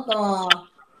 ¿no?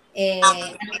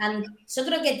 Yo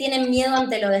creo que tienen miedo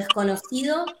ante lo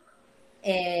desconocido.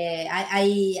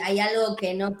 Hay algo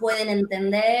que no pueden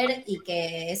entender y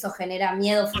que eso genera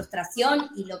miedo, frustración,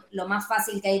 y lo más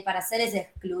fácil que hay para hacer es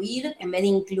excluir en vez de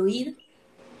incluir.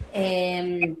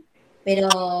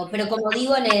 Pero como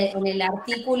digo en el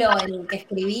artículo en el que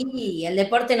escribí, el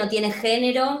deporte no tiene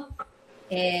género,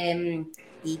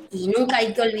 y nunca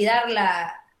hay que olvidar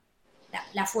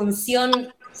la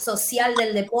función social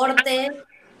del deporte,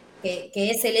 que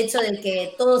es el hecho de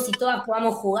que todos y todas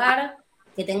podamos jugar,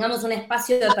 que tengamos un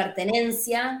espacio de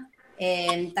pertenencia.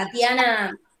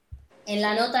 Tatiana, en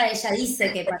la nota, ella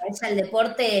dice que para ella el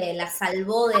deporte la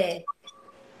salvó de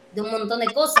un montón de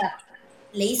cosas.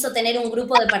 Le hizo tener un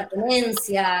grupo de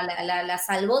pertenencia, la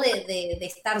salvó de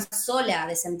estar sola,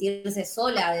 de sentirse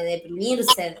sola, de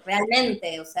deprimirse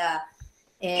realmente. O sea,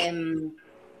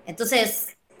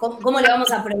 entonces, ¿cómo le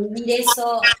vamos a prohibir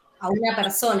eso a una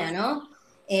persona, no?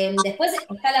 Después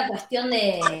está la cuestión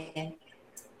de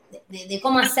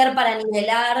cómo hacer para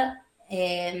nivelar,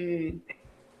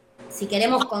 si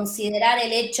queremos considerar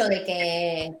el hecho de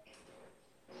que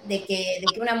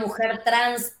una mujer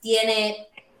trans tiene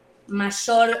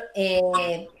mayor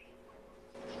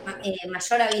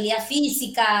habilidad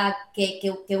física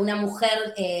que una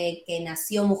mujer que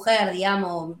nació mujer,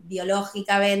 digamos,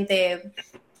 biológicamente,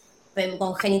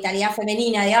 con genitalidad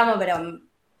femenina, digamos, pero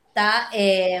está...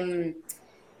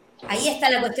 ahí está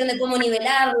la cuestión de cómo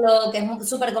nivelarlo, que es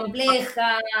súper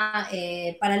compleja.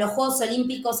 Para los Juegos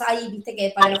Olímpicos viste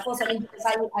que para los Juegos Olímpicos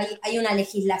hay una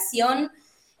legislación,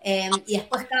 y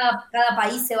después cada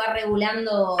país se va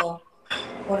regulando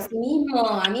por sí mismo.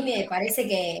 A mí me parece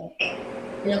que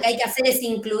lo que hay que hacer es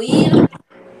incluir.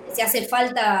 Si hace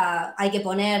falta, hay que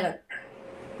poner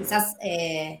quizás,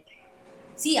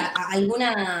 sí,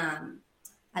 alguna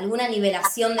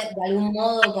nivelación de algún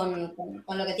modo con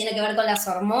lo que tiene que ver con las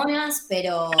hormonas,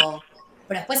 pero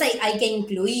después hay que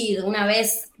incluir. Una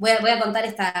vez, voy a contar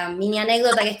esta mini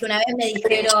anécdota, que es que una vez me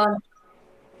dijeron,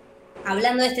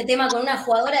 hablando de este tema con una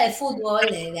jugadora de fútbol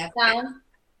de acá,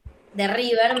 de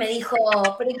River, me dijo,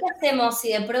 pero ¿qué hacemos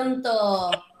si de pronto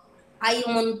hay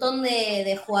un montón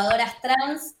de jugadoras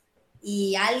trans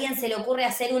y a alguien se le ocurre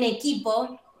hacer un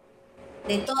equipo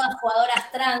de todas jugadoras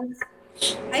trans?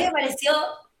 A mí me pareció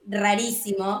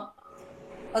rarísimo.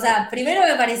 O sea, primero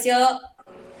me pareció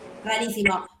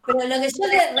rarísimo, pero lo que yo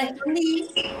le respondí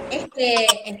es que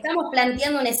estamos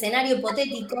planteando un escenario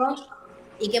hipotético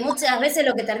y que muchas veces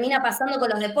lo que termina pasando con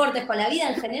los deportes, con la vida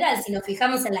en general, si nos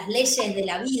fijamos en las leyes de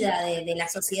la vida, de la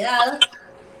sociedad,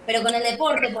 pero con el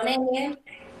deporte, ponele,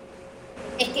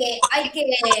 es que hay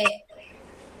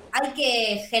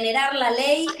que generar la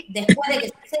ley después de que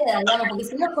suceda, digamos, porque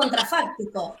si no es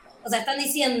contrafáctico. O sea, están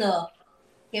diciendo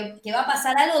que va a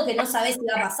pasar algo que no sabés si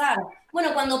va a pasar.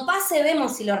 Bueno, cuando pase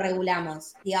vemos si lo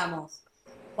regulamos, digamos.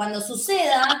 Cuando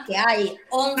suceda que hay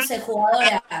 11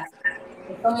 jugadoras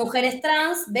que son mujeres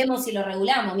trans, vemos si lo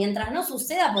regulamos. Mientras no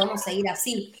suceda, podemos seguir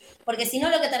así. Porque si no,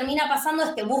 lo que termina pasando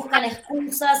es que buscan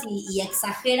excusas y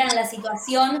exageran la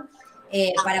situación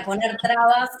para poner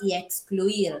trabas y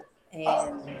excluir.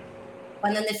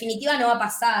 Cuando en definitiva no va a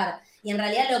pasar. Y en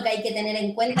realidad lo que hay que tener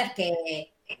en cuenta es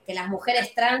que las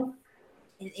mujeres trans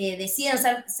deciden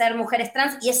ser mujeres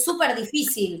trans, y es súper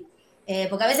difícil,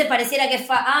 porque a veces pareciera que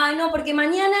no, porque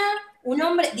mañana un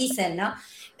hombre, dicen, ¿no?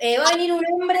 Va a venir un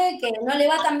hombre que no le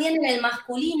va tan bien en el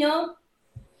masculino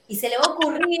y se le va a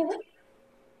ocurrir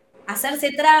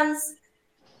hacerse trans.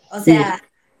 O sea,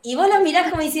 y vos lo mirás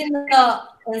como diciendo,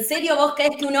 ¿en serio vos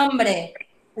crees que un hombre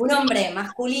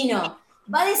masculino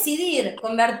va a decidir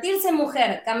convertirse en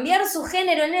mujer, cambiar su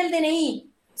género en el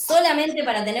DNI, solamente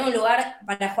para tener un lugar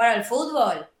para jugar al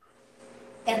fútbol,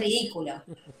 es ridículo.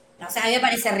 O sea, a mí me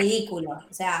parece ridículo.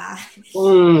 O sea,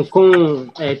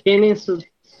 Tienen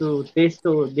su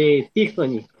texto de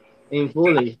Tiffany en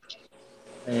vóley.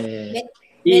 me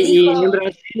Y dijo,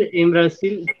 en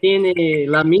Brasil tiene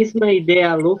la misma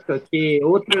idea loca que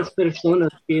otras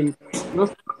personas que no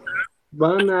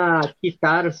van a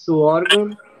quitar su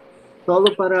órgano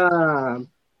solo para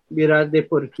virar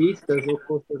deportistas o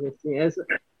cosas así.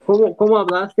 Como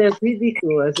hablaste, es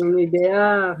ridículo, es una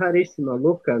idea rarísima,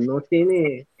 loca, no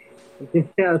tiene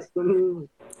razón.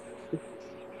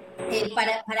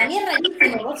 para mí es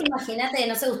rarísimo. Vos imaginate,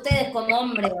 no sé, ustedes como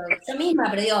hombre, yo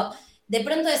misma, pero digo, de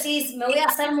pronto decís, me voy a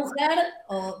hacer mujer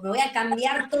o me voy a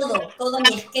cambiar todo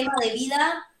mi esquema de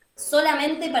vida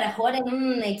solamente para jugar en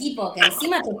un equipo que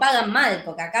encima te pagan mal,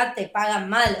 porque acá te pagan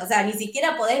mal, o sea, ni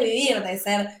siquiera podés vivir de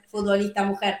ser futbolista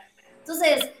mujer.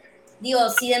 Entonces, digo,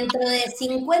 si dentro de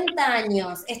 50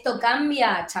 años esto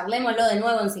cambia, charlémoslo de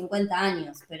nuevo en 50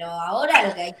 años, pero ahora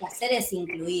lo que hay que hacer es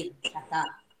incluir, ya está.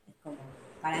 Es como,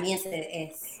 para mí es un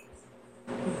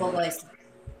poco eso.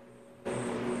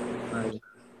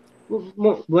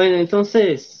 Bueno,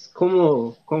 entonces,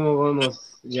 ¿cómo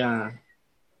vamos ya?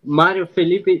 Mario,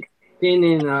 Felipe,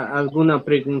 ¿tienen alguna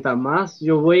pregunta más?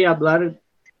 Yo voy a hablar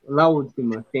la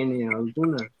última. ¿Tienen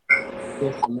alguna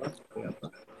cosa más?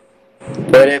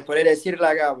 Poder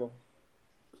decirla, Gabo.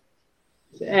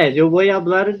 Yo voy a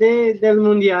hablar del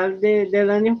Mundial del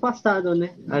año pasado, ¿no?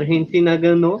 Argentina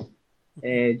ganó.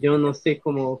 Yo no sé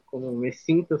cómo me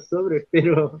siento sobre,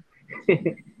 pero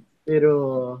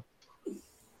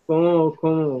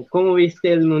 ¿cómo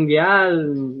viste el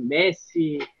Mundial,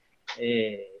 Messi,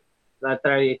 la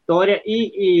trayectoria?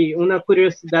 Y una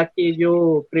curiosidad que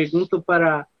yo pregunto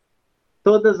para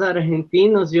todos los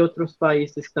argentinos y otros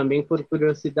países también por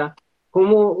curiosidad,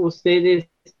 ¿cómo ustedes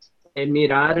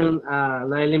miraron a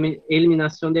la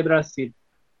eliminación de Brasil?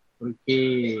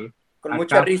 Porque Con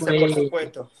mucha acá risa, por fue...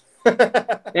 supuesto.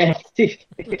 Sí,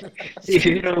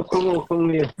 sí, pero ¿cómo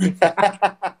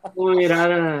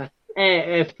miraron?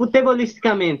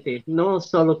 Futbolísticamente, no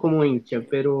solo como hincha,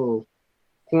 pero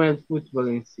con el fútbol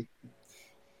en sí.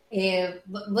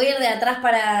 Voy a ir de atrás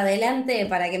para adelante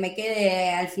para que me quede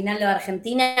al final lo de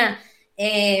Argentina.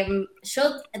 Yo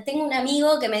tengo un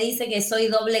amigo que me dice que soy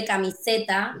doble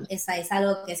camiseta. Esa es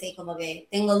algo que sé, como que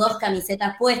tengo dos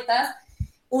camisetas puestas.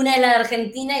 Una es la de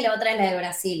Argentina y la otra es la de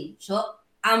Brasil. Yo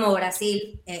amo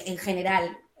Brasil en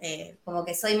general, como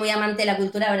que soy muy amante de la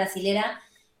cultura brasilera.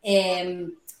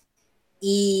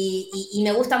 Y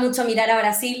me gusta mucho mirar a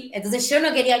Brasil, entonces yo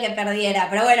no quería que perdiera,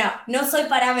 pero bueno, no soy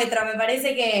parámetro, me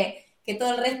parece que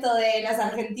todo el resto de los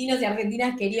argentinos y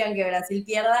argentinas querían que Brasil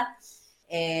pierda,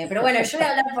 pero bueno, yo voy a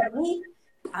hablar por mí,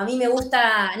 a mí me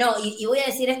gusta, no, y voy a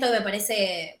decir esto que me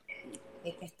parece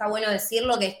que está bueno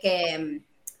decirlo, que es que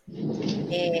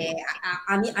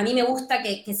a mí me gusta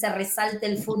que se resalte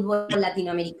el fútbol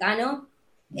latinoamericano,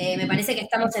 me parece que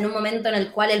estamos en un momento en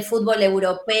el cual el fútbol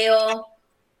europeo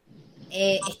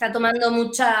está tomando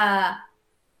mucha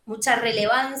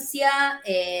relevancia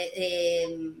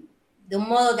de un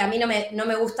modo que a mí no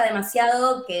me gusta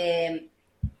demasiado, que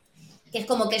es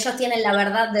como que ellos tienen la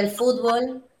verdad del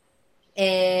fútbol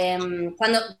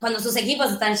cuando sus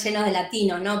equipos están llenos de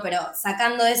latinos, ¿no? Pero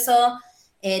sacando eso,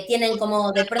 tienen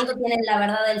como, de pronto tienen la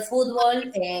verdad del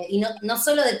fútbol y no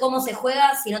solo de cómo se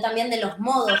juega, sino también de los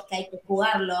modos que hay que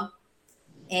jugarlo.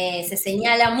 Se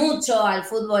señala mucho al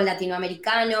fútbol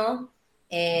latinoamericano,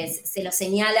 se lo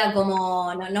señala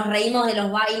como nos reímos de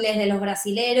los bailes de los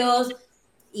brasileros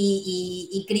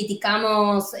y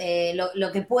criticamos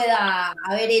lo que pueda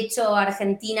haber hecho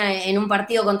Argentina en un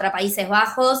partido contra Países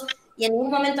Bajos y en ningún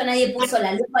momento nadie puso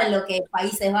la lupa en lo que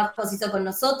Países Bajos hizo con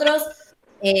nosotros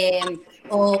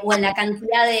o en la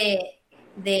cantidad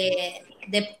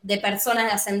de personas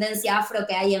de ascendencia afro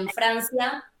que hay en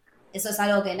Francia. Eso es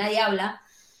algo que nadie habla.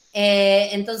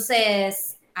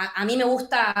 Entonces, a mí me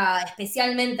gusta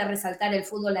especialmente resaltar el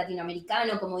fútbol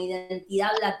latinoamericano como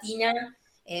identidad latina.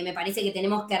 Me parece que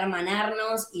tenemos que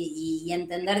hermanarnos y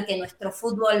entender que nuestro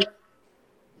fútbol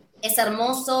es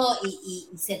hermoso y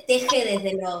se teje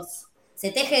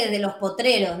desde los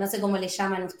potreros, no sé cómo le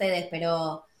llaman ustedes,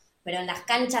 pero en las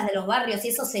canchas de los barrios, y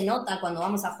eso se nota cuando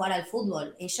vamos a jugar al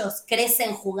fútbol. Ellos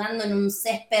crecen jugando en un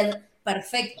césped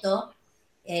perfecto,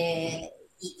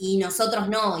 y nosotros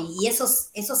no, y eso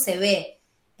se ve.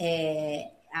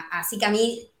 Así que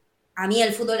a mí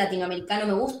el fútbol latinoamericano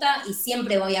me gusta y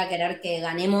siempre voy a querer que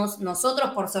ganemos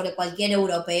nosotros por sobre cualquier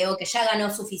europeo que ya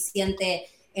ganó suficiente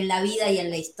en la vida y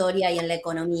en la historia y en la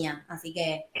economía. Así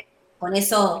que con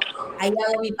eso ahí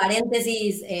hago mi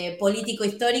paréntesis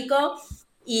político-histórico.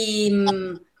 Y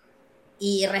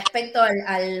respecto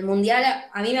al Mundial,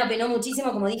 a mí me apenó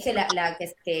muchísimo, como dije, la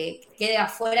que quede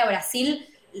afuera Brasil.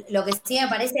 Lo que sí me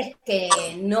parece es que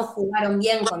no jugaron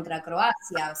bien contra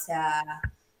Croacia, o sea,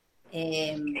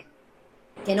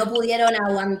 que no pudieron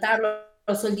aguantar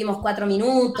los últimos 4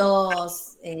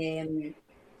 minutos, que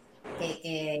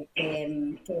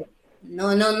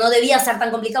no debía ser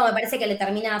tan complicado. Me parece que le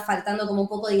termina faltando como un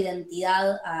poco de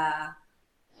identidad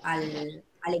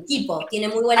al equipo. Tiene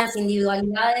muy buenas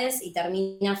individualidades y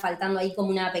termina faltando ahí como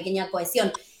una pequeña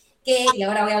cohesión. Y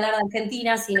ahora voy a hablar de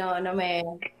Argentina, si no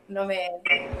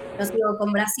sigo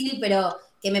con Brasil, pero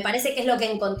que me parece que es lo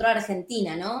que encontró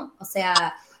Argentina, ¿no? O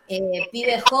sea,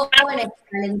 pibes jóvenes,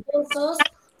 talentosos,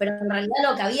 pero en realidad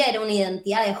lo que había era una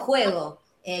identidad de juego,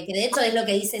 que de hecho es lo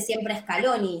que dice siempre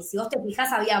Scaloni. Si vos te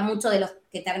fijás, había muchos de los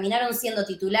que terminaron siendo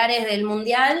titulares del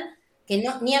Mundial que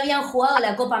ni habían jugado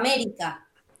la Copa América.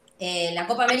 La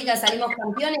Copa América salimos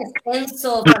campeones,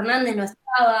 Enzo Fernández no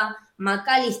estaba,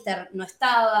 McAllister no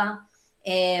estaba.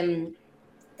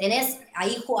 Tenés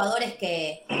ahí jugadores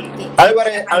que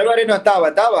Álvarez no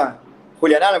estaba.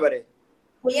 Julián Álvarez.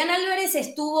 Julián Álvarez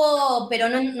estuvo, pero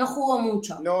no jugó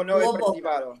mucho. No es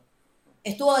participado.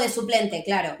 Estuvo de suplente,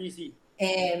 claro. Sí.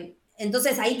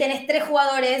 Entonces ahí tenés 3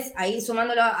 jugadores, ahí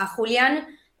sumándolo a Julián,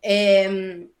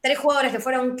 3 jugadores que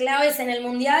fueron claves en el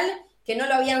Mundial que no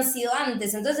lo habían sido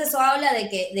antes. Entonces eso habla de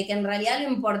que en realidad lo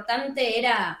importante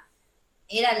era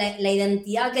la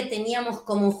identidad que teníamos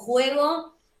como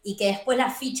juego y que después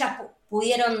las fichas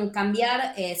pudieron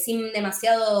cambiar sin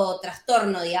demasiado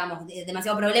trastorno, digamos,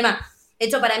 demasiado problema. De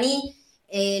hecho, para mí,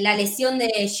 la lesión de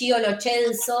Gio Lo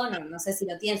Celso, no sé si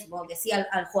lo tiene, supongo que sí,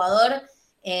 al jugador,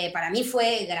 para mí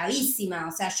fue gravísima.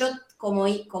 O sea, yo como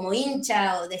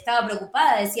hincha estaba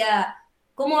preocupada, decía,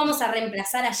 ¿cómo vamos a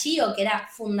reemplazar a Gio, que era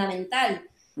fundamental?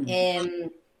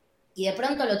 Y de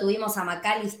pronto lo tuvimos a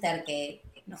McAllister, que,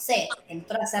 no sé,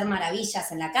 entró a hacer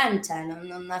maravillas en la cancha,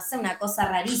 no hace una cosa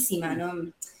rarísima,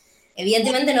 ¿no?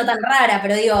 Evidentemente no tan rara,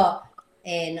 pero digo,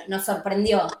 nos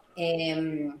sorprendió.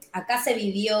 Acá se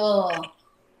vivió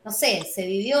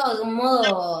de un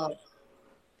modo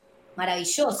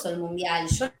maravilloso el Mundial.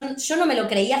 Yo no me lo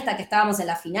creía hasta que estábamos en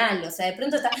la final. O sea, de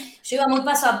pronto yo iba muy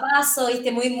paso a paso,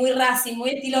 ¿viste? Muy Racing,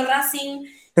 muy estilo Racing,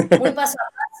 muy paso a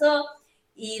paso.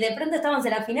 Y de pronto estábamos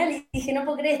en la final y dije, no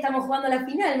puedo creer, estamos jugando la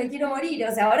final, me quiero morir.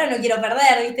 O sea, ahora no quiero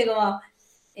perder, ¿viste? Como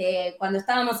cuando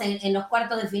estábamos en los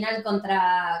cuartos de final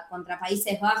contra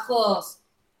Países Bajos,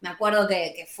 me acuerdo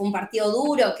que fue un partido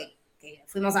duro, que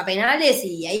fuimos a penales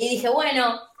y ahí dije,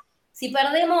 bueno, si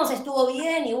perdemos estuvo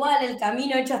bien, igual el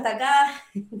camino hecho hasta acá,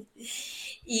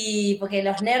 y porque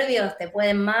los nervios te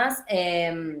pueden más,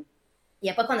 y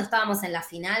después cuando estábamos en la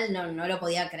final no lo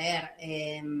podía creer.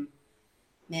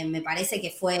 Me parece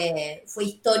que fue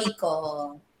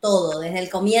histórico todo, desde el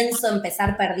comienzo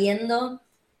empezar perdiendo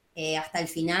hasta el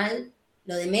final.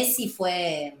 Lo de Messi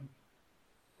fue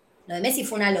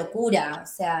una locura, o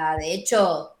sea, de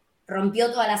hecho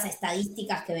rompió todas las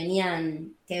estadísticas que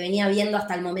venía viendo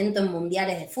hasta el momento en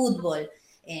mundiales de fútbol,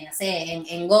 no sé,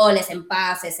 en goles, en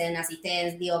pases, en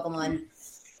asistencias, digo, como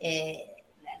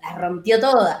las rompió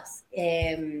todas.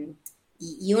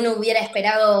 Y uno hubiera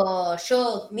esperado,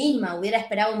 yo misma hubiera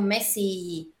esperado un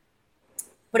Messi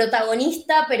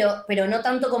protagonista, pero no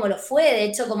tanto como lo fue. De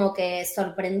hecho, como que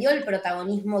sorprendió el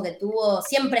protagonismo que tuvo.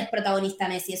 Siempre es protagonista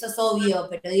Messi, eso es obvio,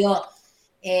 pero digo,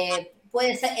 él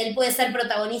puede ser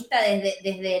protagonista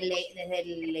desde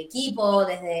el equipo,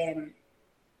 desde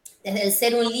el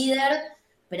ser un líder,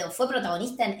 pero fue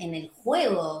protagonista en el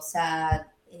juego. O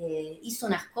sea, hizo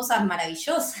unas cosas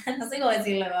maravillosas, no sé cómo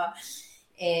decirlo.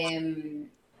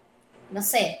 No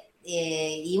sé,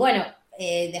 y bueno,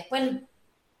 después,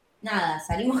 nada,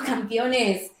 salimos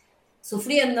campeones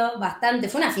sufriendo bastante.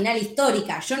 Fue una final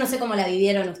histórica, yo no sé cómo la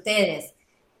vivieron ustedes,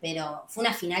 pero fue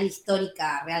una final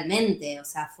histórica realmente, o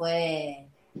sea, fue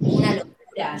una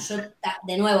locura. Yo,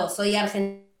 de nuevo, soy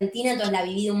argentina, entonces la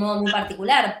viví de un modo muy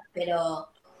particular, pero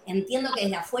entiendo que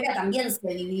desde afuera también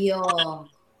se vivió.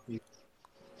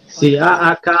 Sí,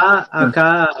 acá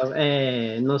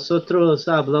nosotros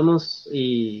hablamos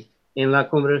y en la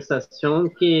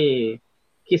conversación que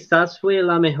quizás fue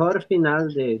la mejor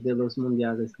final de los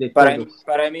mundiales, de todos.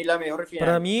 Para mí la mejor final.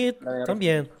 Para mí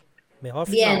también. Mejor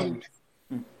final. Bien.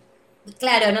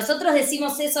 Claro, nosotros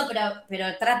decimos eso, pero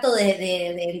trato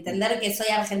de entender que soy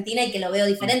argentina y que lo veo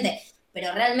diferente.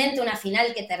 Pero realmente una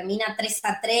final que termina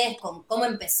 3-3, con cómo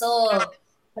empezó,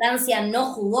 Francia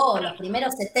no jugó. Los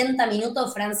primeros 70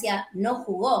 minutos Francia no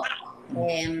jugó.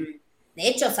 De de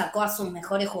hecho sacó a sus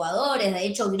mejores jugadores, de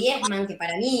hecho Griezmann, que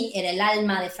para mí era el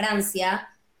alma de Francia,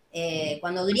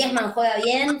 cuando Griezmann juega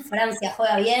bien, Francia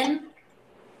juega bien,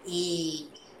 y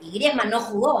Griezmann no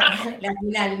jugó la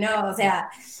final, ¿no? O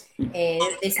sea,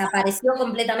 desapareció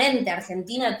completamente,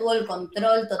 Argentina tuvo el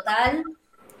control total,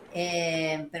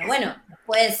 pero bueno,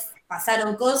 después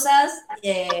pasaron cosas,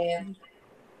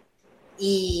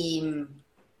 y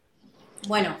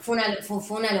bueno, fue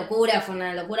una locura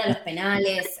los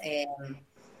penales,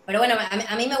 pero bueno,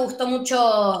 a mí me gustó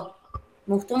mucho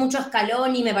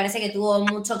Scaloni, me parece que tuvo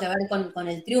mucho que ver con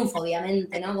el triunfo,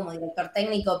 obviamente, ¿no? Como director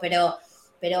técnico, pero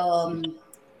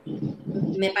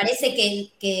me parece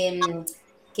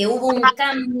que hubo un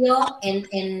cambio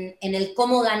en el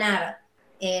cómo ganar.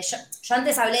 Yo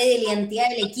antes hablé de la identidad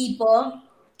del equipo,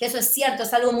 que eso es cierto,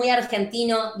 es algo muy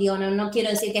argentino, digo, no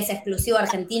quiero decir que es exclusivo de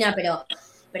Argentina, pero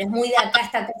es muy de acá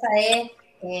esta cosa de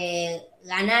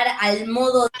ganar al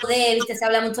modo de, viste, se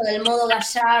habla mucho del modo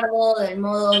Gallardo, del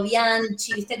modo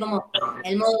Bianchi, viste, como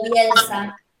el modo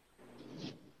Bielsa.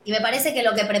 Y me parece que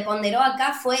lo que preponderó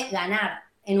acá fue ganar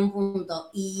en un punto.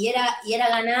 Y era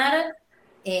ganar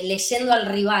leyendo al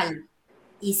rival.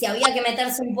 Y si había que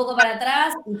meterse un poco para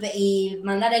atrás y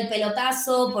mandar el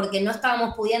pelotazo porque no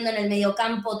estábamos pudiendo en el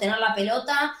mediocampo tener la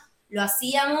pelota, lo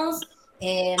hacíamos.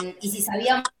 Y si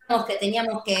sabíamos que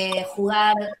teníamos que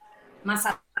jugar más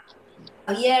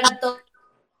abierto,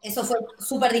 eso fue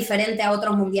súper diferente a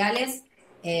otros mundiales.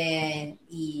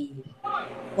 Y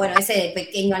bueno, ese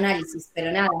pequeño análisis,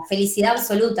 pero nada, felicidad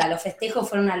absoluta, los festejos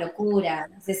fueron una locura,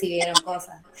 no sé si vieron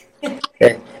cosas.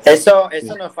 Eso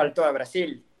nos faltó a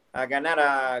Brasil, a ganar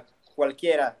a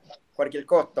cualquier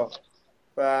costo.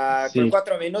 Con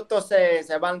 4 minutos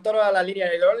se van toda la línea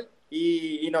de gol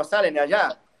y no salen de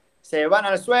allá. Se van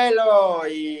al suelo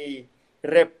y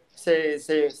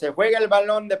se juega el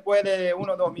balón después de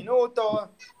 1 o 2 minutos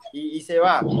y se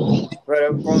va.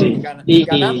 Pero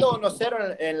ganando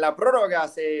 1-0 en la prórroga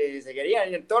se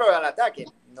querían ir todos al ataque.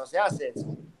 No se hace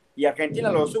eso. Y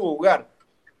Argentina lo supo jugar.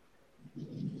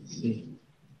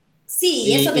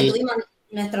 Sí, eso que tuvimos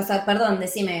nuestros... Perdón,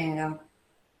 decime, Gabo.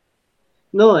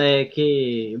 No,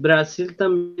 que Brasil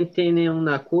también tiene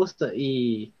una cosa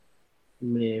y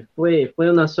fue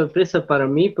una sorpresa para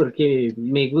mí porque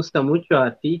me gusta mucho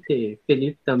a ti,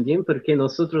 Felipe, también, porque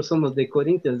nosotros somos de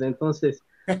Corinthians, entonces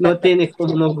no tiene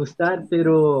como no gustar,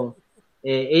 pero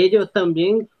ellos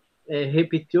también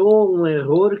repitió un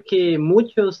error que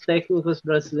muchos técnicos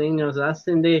brasileños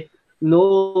hacen de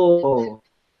no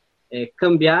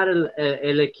cambiar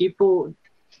el equipo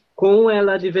com el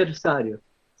adversário.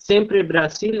 Sempre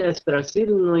Brasil é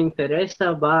Brasil, não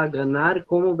interessa, vai ganhar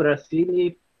como Brasil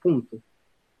e ponto.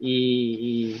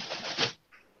 E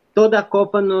toda a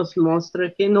Copa nos mostra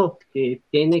que não, que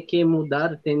tem que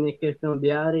mudar, tem que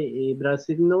cambiar e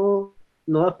Brasil não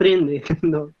aprende,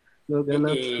 não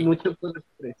gana muito por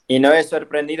expreso. Y no es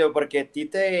sorprendido porque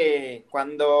Tite,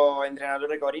 cuando entrenador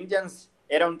de Corinthians,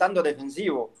 era un tanto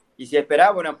defensivo y se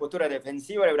esperaba una postura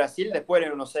defensiva de Brasil después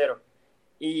del 1-0.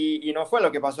 Y no fue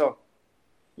lo que pasó.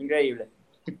 Increíble.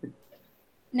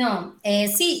 No,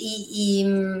 sí, y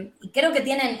creo que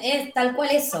es tal cual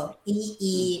eso.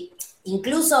 Y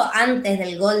incluso antes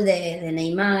del gol de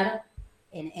Neymar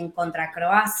en contra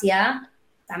Croacia,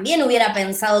 también hubiera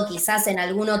pensado quizás en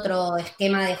algún otro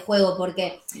esquema de juego,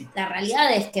 porque la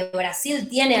realidad es que Brasil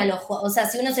tiene a los jugadores, o sea,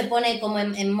 si uno se pone como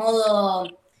en modo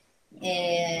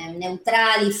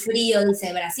neutral y frío,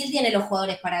 dice, Brasil tiene los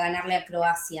jugadores para ganarle a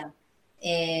Croacia.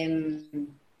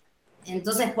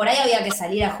 Entonces por ahí había que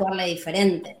salir a jugarle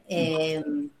diferente,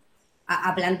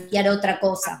 a plantear otra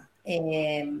cosa.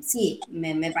 Sí,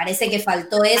 me parece que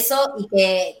faltó eso y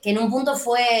que en un punto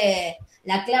fue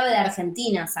la clave de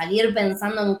Argentina, salir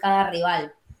pensando en cada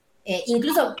rival.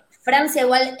 Incluso Francia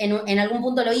igual en algún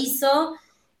punto lo hizo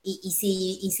y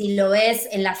si lo ves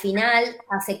en la final,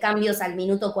 hace cambios al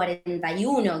minuto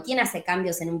 41. ¿Quién hace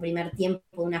cambios en un primer tiempo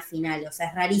de una final? O sea,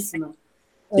 es rarísimo.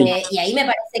 Y ahí me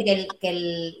parece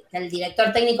que el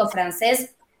director técnico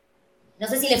francés, no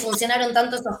sé si le funcionaron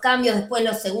tanto esos cambios, después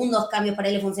los segundos cambios para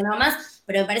él le funcionaban más,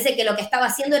 pero me parece que lo que estaba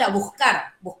haciendo era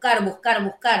buscar,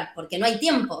 porque no hay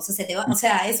tiempo, o sea, se te va, o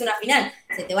sea, es una final,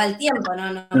 se te va el tiempo,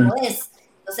 no podés.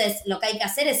 Entonces, lo que hay que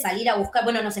hacer es salir a buscar,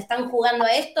 bueno, nos están jugando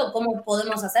a esto, ¿cómo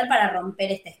podemos hacer para romper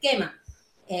este esquema?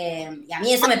 Y a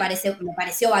mí eso me pareció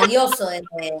valioso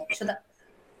desde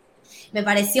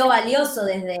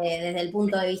el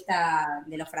punto de vista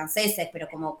de los franceses, pero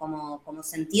como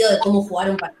sentido de cómo jugar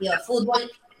un partido de fútbol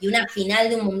y una final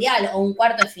de un mundial o un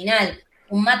cuarto de final,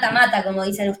 un mata-mata, como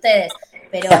dicen ustedes,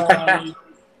 pero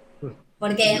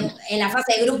porque en la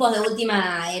fase de grupos de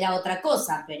última era otra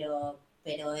cosa, pero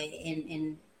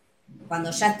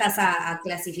cuando ya estás a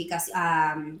clasificación,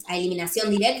 a eliminación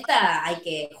directa, hay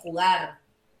que jugar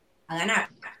a ganar.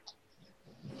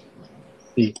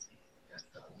 Sí.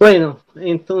 Bueno,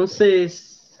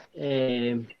 entonces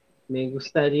me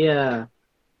gustaría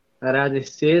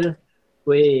agradecer,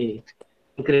 fue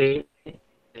increíble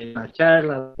la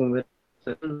charla, la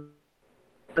conversación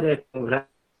con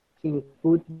Racing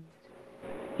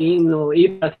y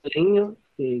brasileño,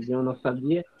 que yo no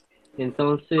sabía.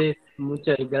 Entonces,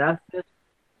 muchas gracias.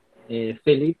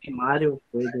 Felipe y Mario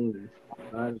pueden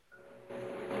hablar.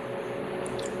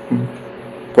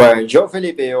 Pues yo,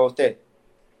 Felipe, o usted.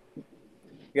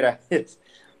 Gracias.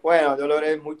 Bueno,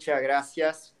 Dolores, muchas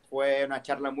gracias. Fue una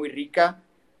charla muy rica.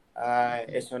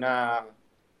 Es una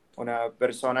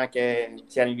persona que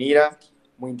se admira,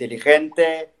 muy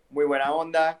inteligente, muy buena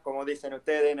onda, como dicen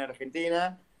ustedes en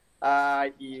Argentina.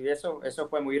 Y eso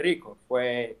fue muy rico,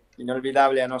 fue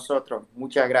inolvidable a nosotros.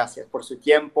 Muchas gracias por su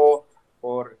tiempo,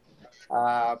 por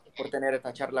tener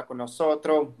esta charla con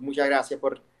nosotros. Muchas gracias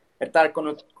por estar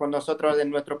con nosotros en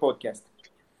nuestro podcast.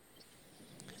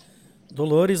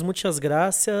 Dolores, muchas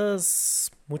gracias.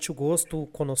 Muito gosto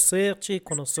conhecer-te,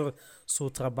 conhecer seu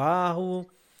trabalho,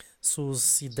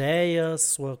 suas ideias,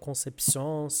 sua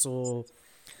concepção,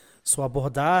 sua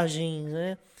abordagem,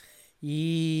 né?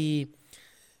 E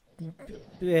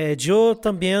eu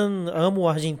também amo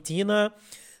a Argentina.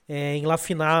 Em la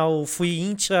final fui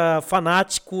hincha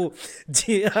fanático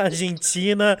de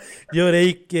Argentina,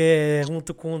 llorei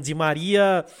junto com Di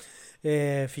Maria,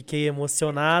 fiquei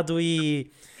emocionado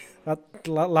e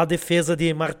a defesa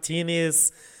de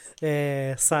Martínez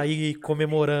saí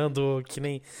comemorando que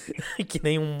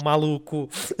nem um maluco.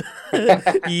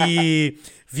 E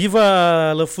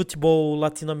viva o futebol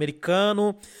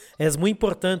latino-americano, é muito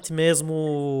importante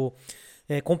mesmo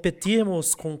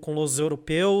competirmos com os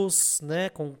europeus, né?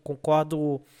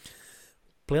 Concordo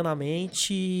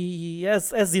plenamente e é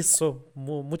isso.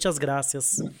 Muchas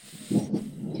gracias.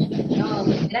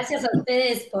 No, gracias a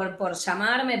ustedes por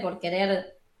llamarme, por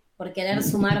querer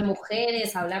sumar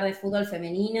mujeres, hablar de fútbol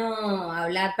femenino,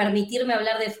 permitirme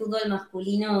hablar de fútbol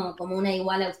masculino como una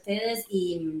igual a ustedes.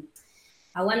 Y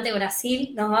aguante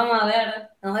Brasil, nos vamos a ver,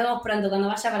 nos vemos pronto. Cuando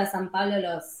vaya para San Pablo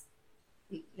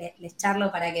les charlo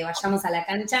para que vayamos a la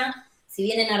cancha. Si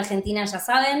vienen a Argentina ya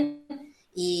saben,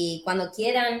 y cuando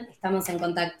quieran estamos en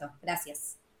contacto.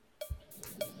 Gracias.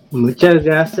 Muchas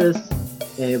gracias.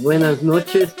 Buenas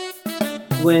noches.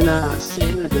 Buena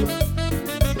cena.